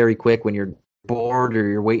 It'll be very quick when you're bored or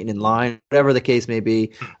you're waiting in line, whatever the case may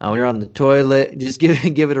be. When you're on the toilet, just give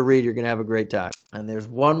it a read. You're going to have a great time. And there's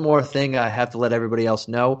one more thing I have to let everybody else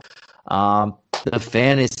know. The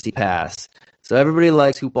Fantasy Pass. So everybody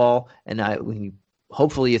likes Hoopball, and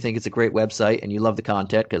hopefully you think it's a great website and you love the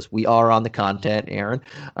content, because we are on the content, Aaron.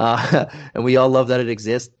 And we all love that it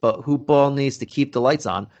exists, but Hoopball needs to keep the lights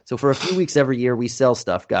on. So for a few weeks every year, we sell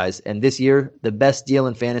stuff, guys. And this year, the best deal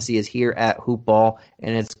in fantasy is here at Hoopball,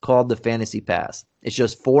 and it's called the Fantasy Pass. It's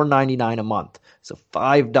just $4.99 a month, so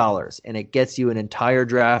 $5, and it gets you an entire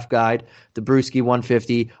draft guide, the Brewski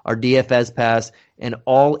 150, our DFS pass, and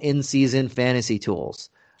all in-season fantasy tools.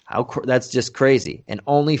 That's just crazy. And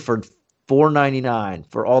only for $4.99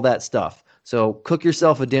 for all that stuff. So cook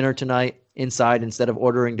yourself a dinner tonight inside instead of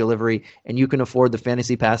ordering delivery, and you can afford the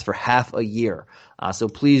Fantasy Pass for half a year. So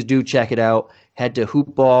please do check it out. Head to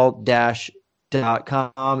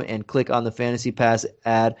hoopball-.com and click on the Fantasy Pass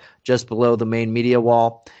ad just below the main media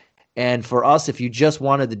wall. And for us, if you just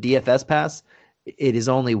wanted the DFS pass, it is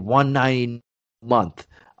only $1.90 a month.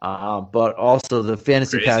 But also the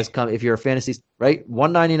Fantasy Pass if you're a fantasy, right?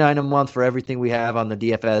 $1.99 a month for everything we have on the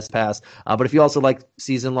DFS pass. But if you also like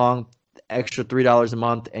season long, extra $3 a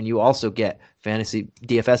month, and you also get fantasy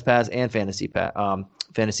DFS pass and fantasy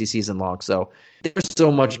season long. So there's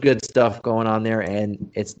so much good stuff going on there, and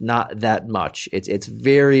it's not that much. It's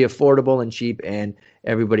very affordable and cheap, and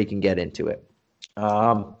everybody can get into it.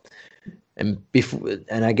 And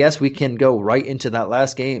I guess we can go right into that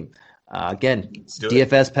last game. Again,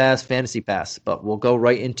 DFS pass, fantasy pass, but we'll go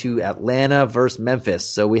right into Atlanta versus Memphis.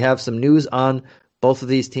 So we have some news on both of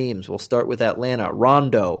these teams. We'll start with Atlanta.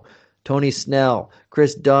 Rondo, Tony Snell,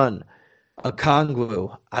 Chris Dunn,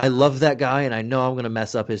 Okongwu. I love that guy, and I know I'm going to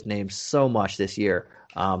mess up his name so much this year,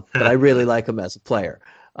 but I really like him as a player.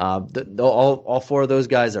 All four of those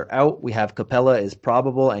guys are out. We have Capella is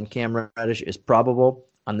probable, and Cam Reddish is probable.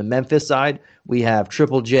 On the Memphis side, we have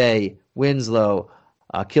Triple J, Winslow,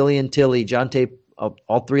 Killian Tilly, Jonte,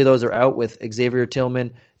 all three of those are out with Xavier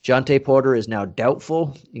Tillman. Jonte Porter is now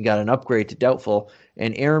doubtful. You got an upgrade to doubtful.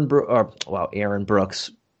 And Aaron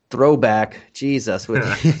Brooks, throwback. Jesus,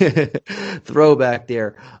 throwback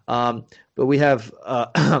there. But we have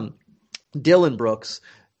Dylan Brooks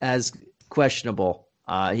as questionable.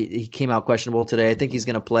 He came out questionable today. I think he's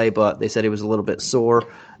going to play, but they said he was a little bit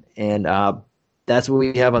sore. And that's what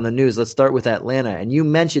we have on the news. Let's start with Atlanta. And you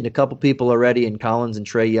mentioned a couple people already in Collins and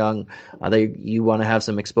Trae Young that you want to have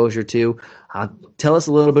some exposure to. Tell us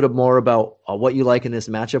a little bit more about what you like in this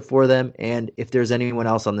matchup for them, and if there's anyone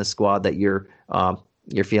else on this squad that you're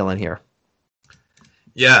feeling here.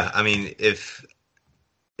 Yeah, I mean, if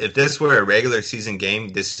this were a regular season game,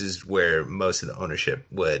 this is where most of the ownership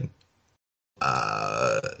would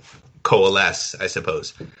coalesce, I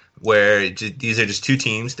suppose. Where these are just two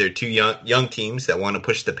teams. They're two young teams that want to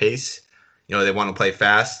push the pace. You know, they want to play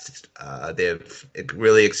fast. They have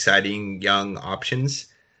really exciting young options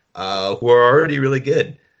who are already really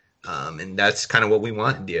good. And that's kind of what we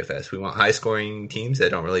want in DFS. We want high-scoring teams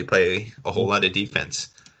that don't really play a whole lot of defense.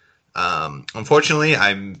 Unfortunately,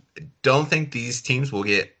 I don't think these teams will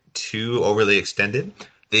get too overly extended.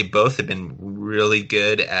 They both have been really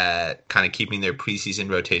good at kind of keeping their preseason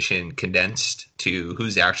rotation condensed to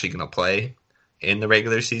who's actually going to play in the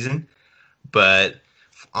regular season. But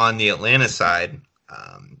on the Atlanta side,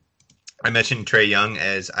 I mentioned Trae Young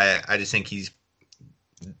as I just think he's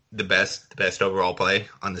the best overall play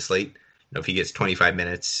on the slate. You know, if he gets 25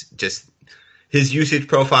 minutes, just his usage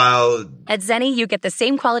profile. At Zenni, you get the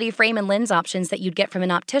same quality frame and lens options that you'd get from an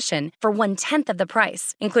optician for 1/10 of the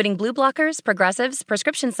price, including blue blockers, progressives,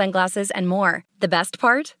 prescription sunglasses, and more. The best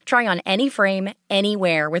part? Try on any frame,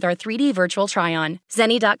 anywhere with our 3D virtual try-on.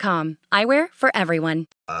 Zenni.com. Eyewear for everyone.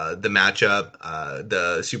 The matchup,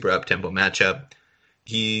 the super up-tempo matchup,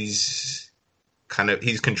 he's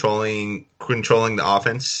controlling the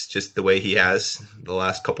offense just the way he has the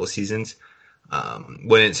last couple of seasons.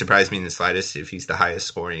 Wouldn't surprise me in the slightest if he's the highest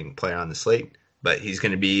scoring player on the slate, but he's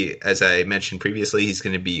going to be, as I mentioned previously, he's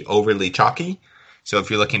going to be overly chalky. So if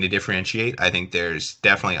you're looking to differentiate, I think there's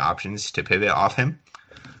definitely options to pivot off him.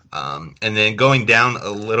 And then going down a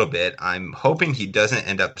little bit, I'm hoping he doesn't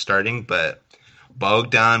end up starting, but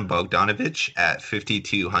Bogdanovic at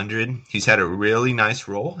 5,200. He's had a really nice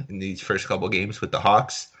role in these first couple games with the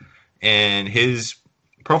Hawks, and his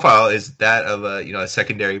profile is that of a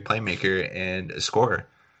secondary playmaker and a scorer.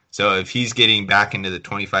 So if he's getting back into the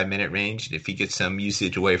 25-minute range, if he gets some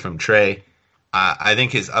usage away from Trey, I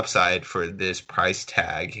think his upside for this price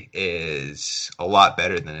tag is a lot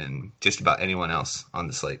better than just about anyone else on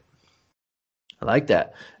the slate. I like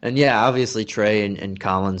that. And yeah, obviously Trey and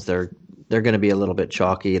Collins, they're going to be a little bit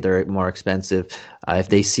chalky. They're more expensive. If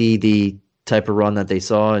they see the type of run that they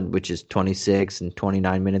saw, which is 26 and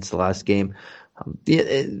 29 minutes the last game,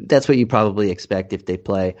 that's what you probably expect if they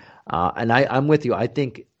play. And I'm with you. I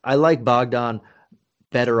think I like Bogdan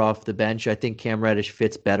better off the bench. I think Cam Reddish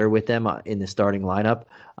fits better with them in the starting lineup.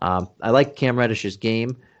 I like Cam Reddish's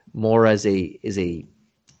game more as a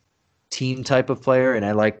team type of player, and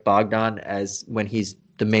I like Bogdan as when he's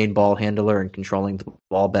the main ball handler and controlling the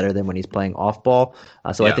ball better than when he's playing off ball.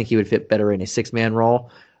 So I think he would fit better in a 6-man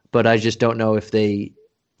role, but I just don't know if they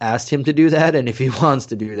asked him to do that and if he wants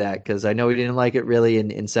to do that, because I know he didn't like it really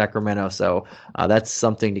in Sacramento. So that's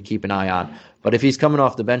something to keep an eye on. But if he's coming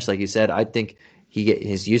off the bench, like you said, I think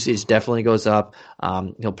his usage definitely goes up.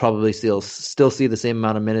 He'll probably still see the same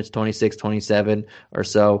amount of minutes, 26, 27 or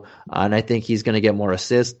so. And I think he's going to get more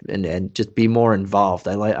assists and just be more involved.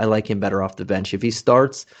 I like him better off the bench. If he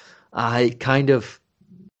starts, he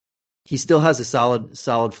still has a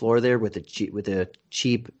solid floor there with a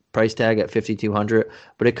cheap price tag at 5,200,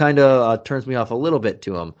 but it kind of turns me off a little bit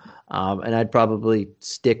to him. And I'd probably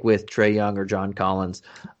stick with Trae Young or John Collins.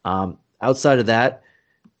 Outside of that,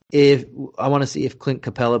 if I want to see if Clint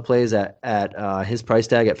Capella plays at his price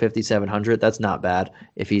tag at 5,700, that's not bad.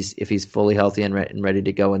 If he's fully healthy and ready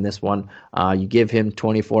to go in this one, you give him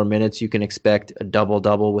 24 minutes, you can expect a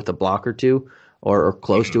double with a block or two, or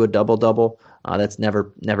close to a double. That's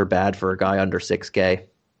never bad for a guy under 6K.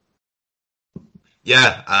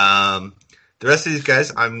 Yeah, the rest of these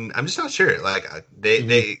guys, I'm just not sure. Like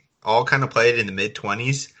they all kind of played in the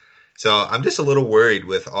mid-20s. So I'm just a little worried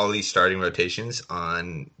with all these starting rotations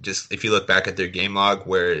on just if you look back at their game log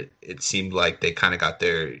where it seemed like they kind of got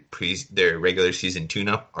their regular season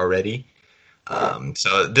tune-up already.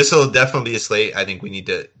 So this will definitely be a slate. I think we need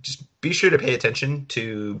to just be sure to pay attention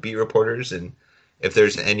to beat reporters, and if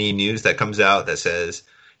there's any news that comes out that says,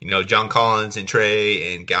 John Collins and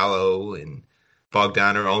Trey and Gallo and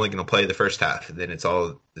Bogdan are only going to play the first half, and then it's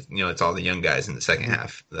all the young guys in the second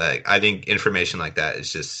half. Like, I think information like that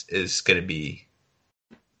is going to be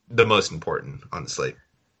the most important on the slate.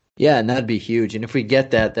 Yeah, and that'd be huge. And if we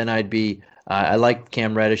get that, then I like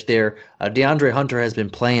Cam Reddish there. DeAndre Hunter has been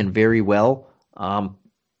playing very well,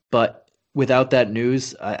 but without that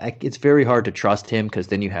news, it's very hard to trust him, because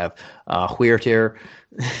then you have Huerter.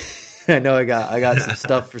 I know I got some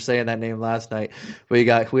stuff for saying that name last night, but you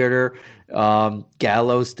got Huerter,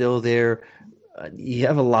 Gallo still there. You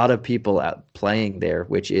have a lot of people out playing there,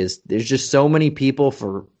 there's just so many people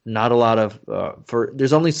for not a lot of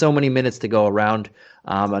there's only so many minutes to go around.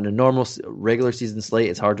 On a normal regular season slate,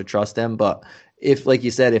 it's hard to trust them, but if, like you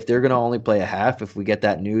said, if they're going to only play a half, if we get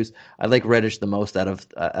that news, I like Reddish the most out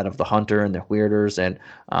of the Hunter and the Huerters, and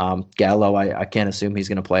Gallo. I can't assume he's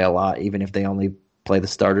going to play a lot, even if they only play the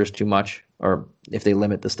starters too much, or if they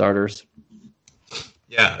limit the starters.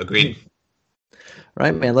 Yeah, agreed.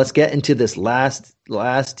 Right, man. Let's get into this last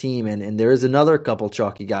team, and there is another couple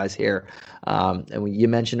chalky guys here. And you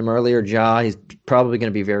mentioned him earlier, Ja. He's probably going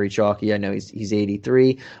to be very chalky. I know he's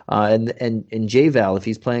 83, and J-Val, if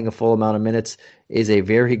he's playing a full amount of minutes, is a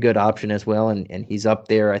very good option as well, and he's up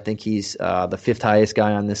there. I think he's the fifth highest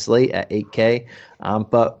guy on this slate at 8K.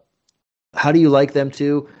 But how do you like them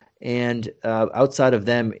too? And outside of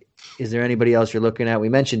them, is there anybody else you're looking at? We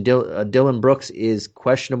mentioned Dylan Brooks is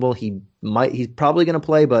questionable. He's probably going to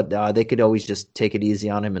play, but they could always just take it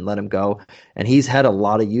easy on him and let him go. And he's had a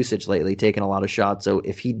lot of usage lately, taking a lot of shots. So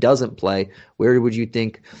if he doesn't play, where would you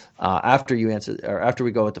think after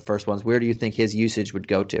we go with the first ones, where do you think his usage would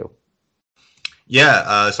go to?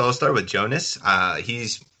 Yeah, so I'll start with Jonas. I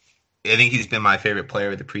think he's been my favorite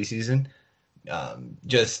player of the preseason.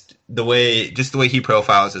 Just the way he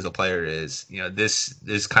profiles as a player is,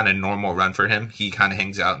 this kind of normal run for him. He kind of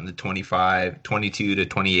hangs out in the 22 to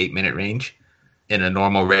 28 minute range in a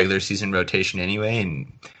normal regular season rotation anyway.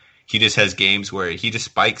 And he just has games where he just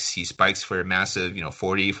spikes. He spikes for a massive,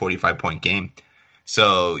 40, 45 point game.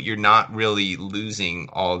 So you're not really losing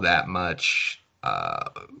all that much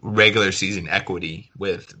regular season equity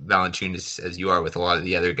with Valanciunas as you are with a lot of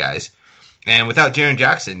the other guys. And without Jaren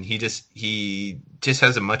Jackson, he just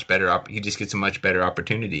has a much better he just gets a much better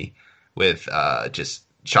opportunity with just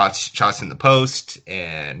shots in the post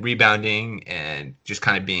and rebounding and just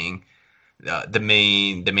kind of being the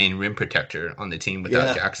main rim protector on the team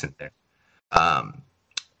without Jackson there.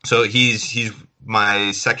 So he's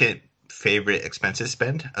my second favorite expensive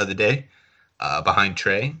spend of the day, behind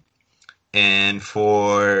Trey. And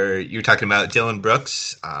you're talking about Dylan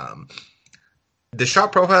Brooks. The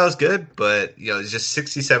shot profile is good, but it's just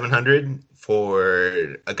 6,700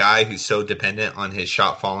 for a guy who's so dependent on his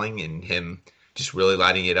shot falling and him just really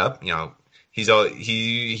lighting it up. He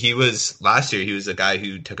was last year. He was a guy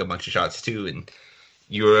who took a bunch of shots too, and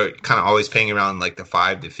you were kind of always paying around like the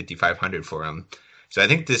 5 to 5,500 for him. So I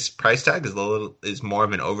think this price tag is more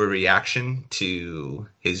of an overreaction to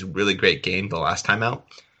his really great game the last time out.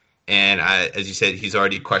 And as you said, he's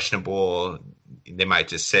already questionable. They might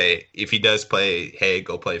just say, if he does play, hey,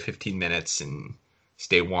 go play 15 minutes and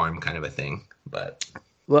stay warm, kind of a thing. But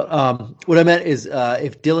what I meant is,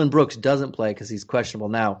 if Dylan Brooks doesn't play because he's questionable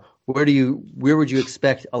now, where would you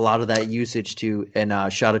expect a lot of that usage to,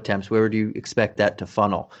 and shot attempts? Where would you expect that to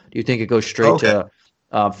funnel? Do you think it goes straight to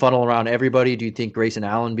funnel around everybody? Do you think Grayson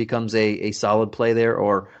Allen becomes a solid play there,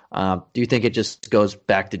 or do you think it just goes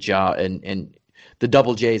back to Ja and the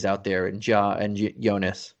double J's out there and Ja and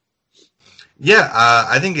Jonas? Yeah,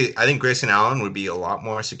 I think Grayson Allen would be a lot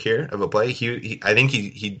more secure of a play. I think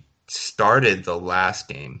he started the last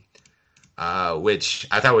game, which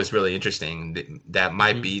I thought was really interesting. That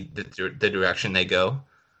might be the direction they go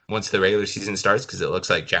once the regular season starts, because it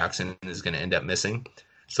looks like Jackson is going to end up missing.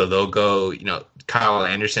 So they'll go, Kyle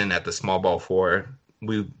Anderson at the small ball 4,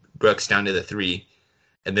 move Brooks down to the 3,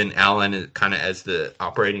 and then Allen kind of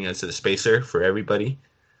operating as the spacer for everybody.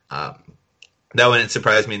 That wouldn't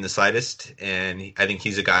surprise me in the slightest, and I think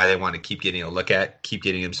he's a guy they want to keep getting a look at, keep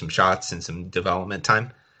getting him some shots and some development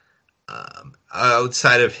time.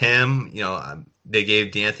 Outside of him, they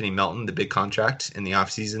gave D'Anthony Melton the big contract in the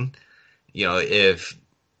offseason. If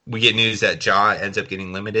we get news that Ja ends up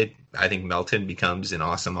getting limited, I think Melton becomes an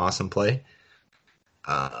awesome play,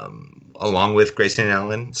 along with Grayson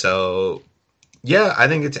Allen. So, yeah, I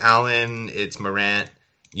think it's Allen, it's Morant.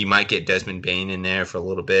 You might get Desmond Bane in there for a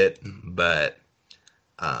little bit, but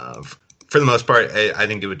for the most part, I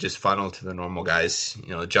think it would just funnel to the normal guys.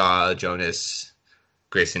 Ja, Jonas,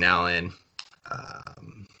 Grayson Allen,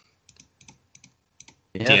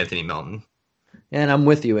 D'Anthony Melton. And I'm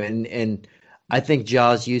with you, and I think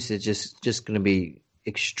Ja's usage is just going to be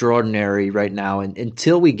extraordinary right now, and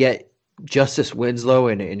until we get Justice Winslow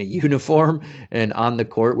in a uniform and on the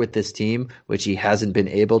court with this team, which he hasn't been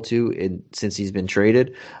able to since he's been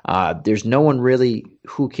traded. There's no one really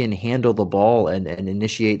who can handle the ball and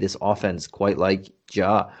initiate this offense quite like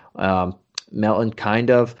Ja. Melton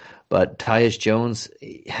kind of, but Tyus Jones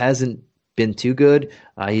hasn't been too good.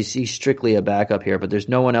 He's strictly a backup here, but there's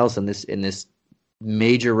no one else in this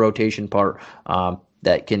major rotation part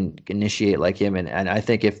that can initiate like him. And I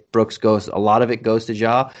think if Brooks goes, a lot of it goes to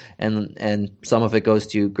Ja, and some of it goes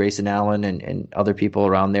to Grayson Allen and other people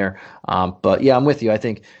around there. But yeah, I'm with you. I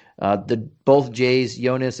think both Jays,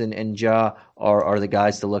 Jonas and Ja are the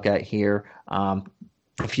guys to look at here.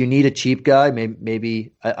 If you need a cheap guy,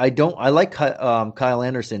 maybe I like Kyle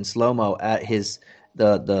Anderson slow-mo at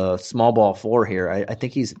the small ball 4 here. I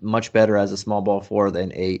think he's much better as a small ball 4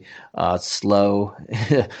 than a slow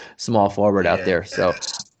small forward out there. So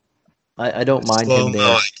I don't mind him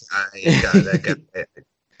there.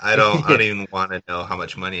 I don't even want to know how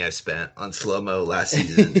much money I spent on slow-mo last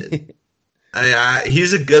season.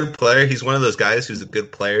 He's a good player. He's one of those guys who's a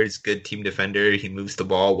good player. He's a good team defender. He moves the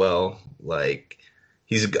ball well.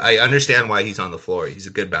 I understand why he's on the floor. He's a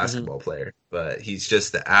good basketball player, but he's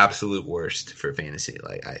just the absolute worst for fantasy.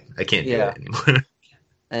 I can't do it anymore.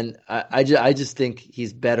 And I just think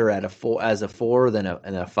he's better at as a 4 than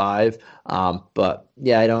a 5. But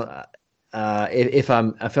yeah, I don't. If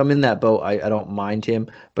I'm in that boat, I don't mind him.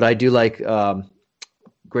 But I do like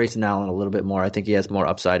Grayson Allen a little bit more. I think he has more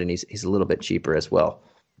upside, and he's a little bit cheaper as well.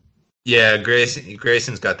 Yeah,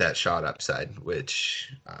 Grayson's got that shot upside,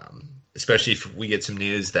 which. Especially if we get some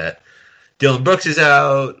news that Dylan Brooks is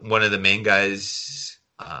out, one of the main guys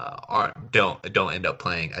don't end up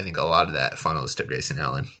playing. I think a lot of that funnels to Grayson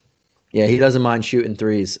Allen. Yeah, he doesn't mind shooting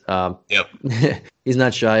threes. Yep, he's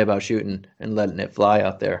not shy about shooting and letting it fly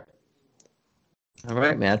out there. All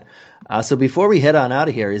right, man. So before we head on out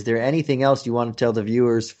of here, is there anything else you want to tell the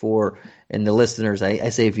viewers and the listeners? I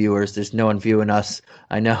say viewers. There's no one viewing us.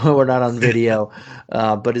 I know we're not on video.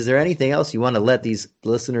 But is there anything else you want to let these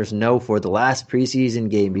listeners know for the last preseason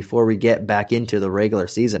game before we get back into the regular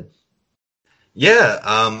season? Yeah,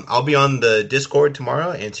 I'll be on the Discord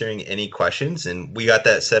tomorrow answering any questions, and we got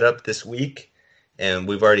that set up this week, and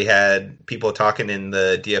we've already had people talking in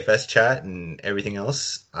the DFS chat and everything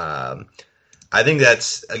else. I think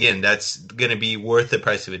that's going to be worth the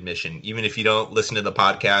price of admission, even if you don't listen to the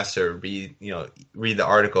podcast or read the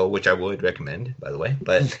article, which I would recommend, by the way.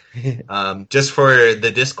 But just for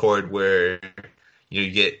the Discord, where you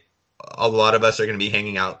get a lot of us are going to be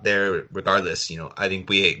hanging out there regardless. I think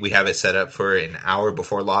we have it set up for an hour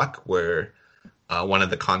before lock, where one of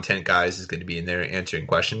the content guys is going to be in there answering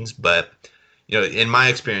questions. But in my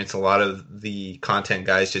experience, a lot of the content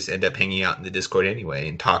guys just end up hanging out in the Discord anyway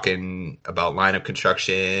and talking about lineup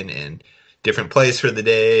construction and different plays for the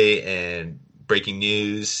day and breaking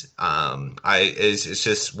news. It's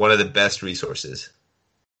just one of the best resources.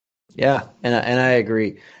 Yeah, and I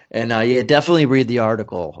agree. And yeah, definitely read the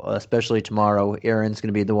article, especially tomorrow. Aaron's going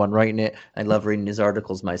to be the one writing it. I love reading his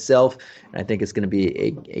articles myself, and I think it's going to be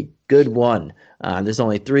a good one. There's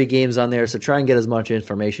only 3 games on there, so try and get as much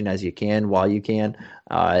information as you can while you can.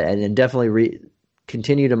 And then definitely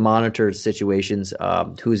continue to monitor situations,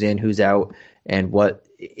 who's in, who's out, and what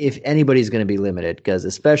if anybody's going to be limited. Because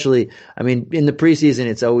especially, I mean, in the preseason,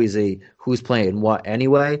 it's always a who's playing what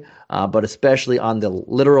anyway. But especially on the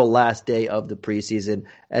literal last day of the preseason,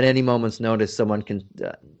 at any moment's notice, someone can,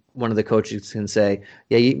 one of the coaches can say,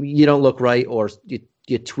 "Yeah, you don't look right," or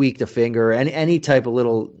you tweaked a finger, any type of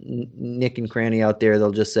little nick and cranny out there.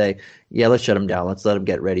 They'll just say, "Yeah, let's shut them down. Let's let them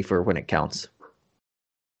get ready for when it counts."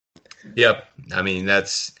 Yep, I mean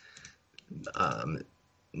that's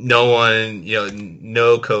no one,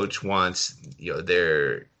 no coach wants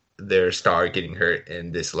their star getting hurt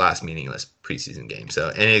in this last meaningless preseason game. So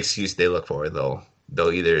any excuse they look for, they'll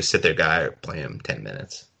either sit their guy or play him 10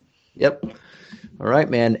 minutes. Yep. All right,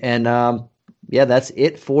 man. And yeah, that's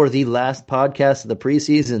it for the last podcast of the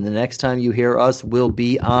preseason. The next time you hear us will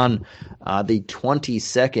be on the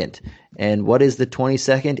 22nd. And what is the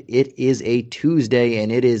 22nd? It is a Tuesday, and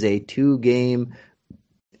it is a 2-game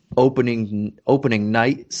opening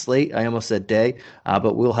night slate. I almost said day,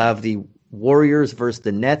 but we'll have the Warriors versus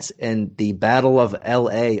the Nets and the Battle of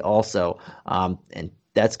LA also. And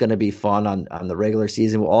that's going to be fun on the regular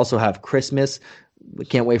season. We'll also have Christmas. We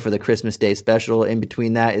can't wait for the Christmas Day special. In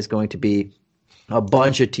between that is going to be a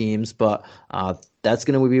bunch of teams, but that's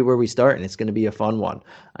going to be where we start, and it's going to be a fun one.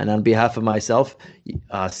 And on behalf of myself,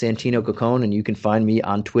 Santino Caccone, and you can find me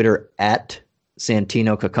on Twitter at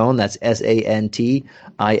Santino Caccone. That's Santino.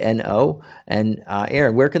 And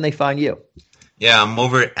Aaron, where can they find you? Yeah, I'm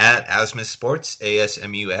over at Asmus Sports,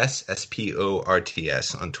 ASMUS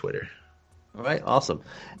SPORTS on Twitter. All right, awesome.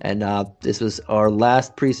 And this was our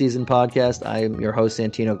last preseason podcast. I am your host,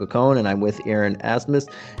 Santino Caccone, and I'm with Aaron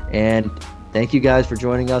Asmus. And thank you guys for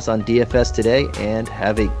joining us on DFS today, and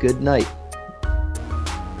have a good night.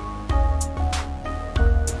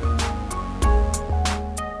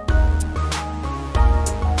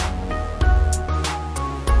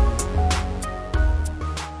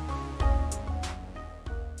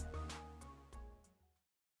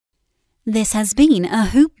 This has been a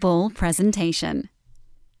Hoop Ball presentation.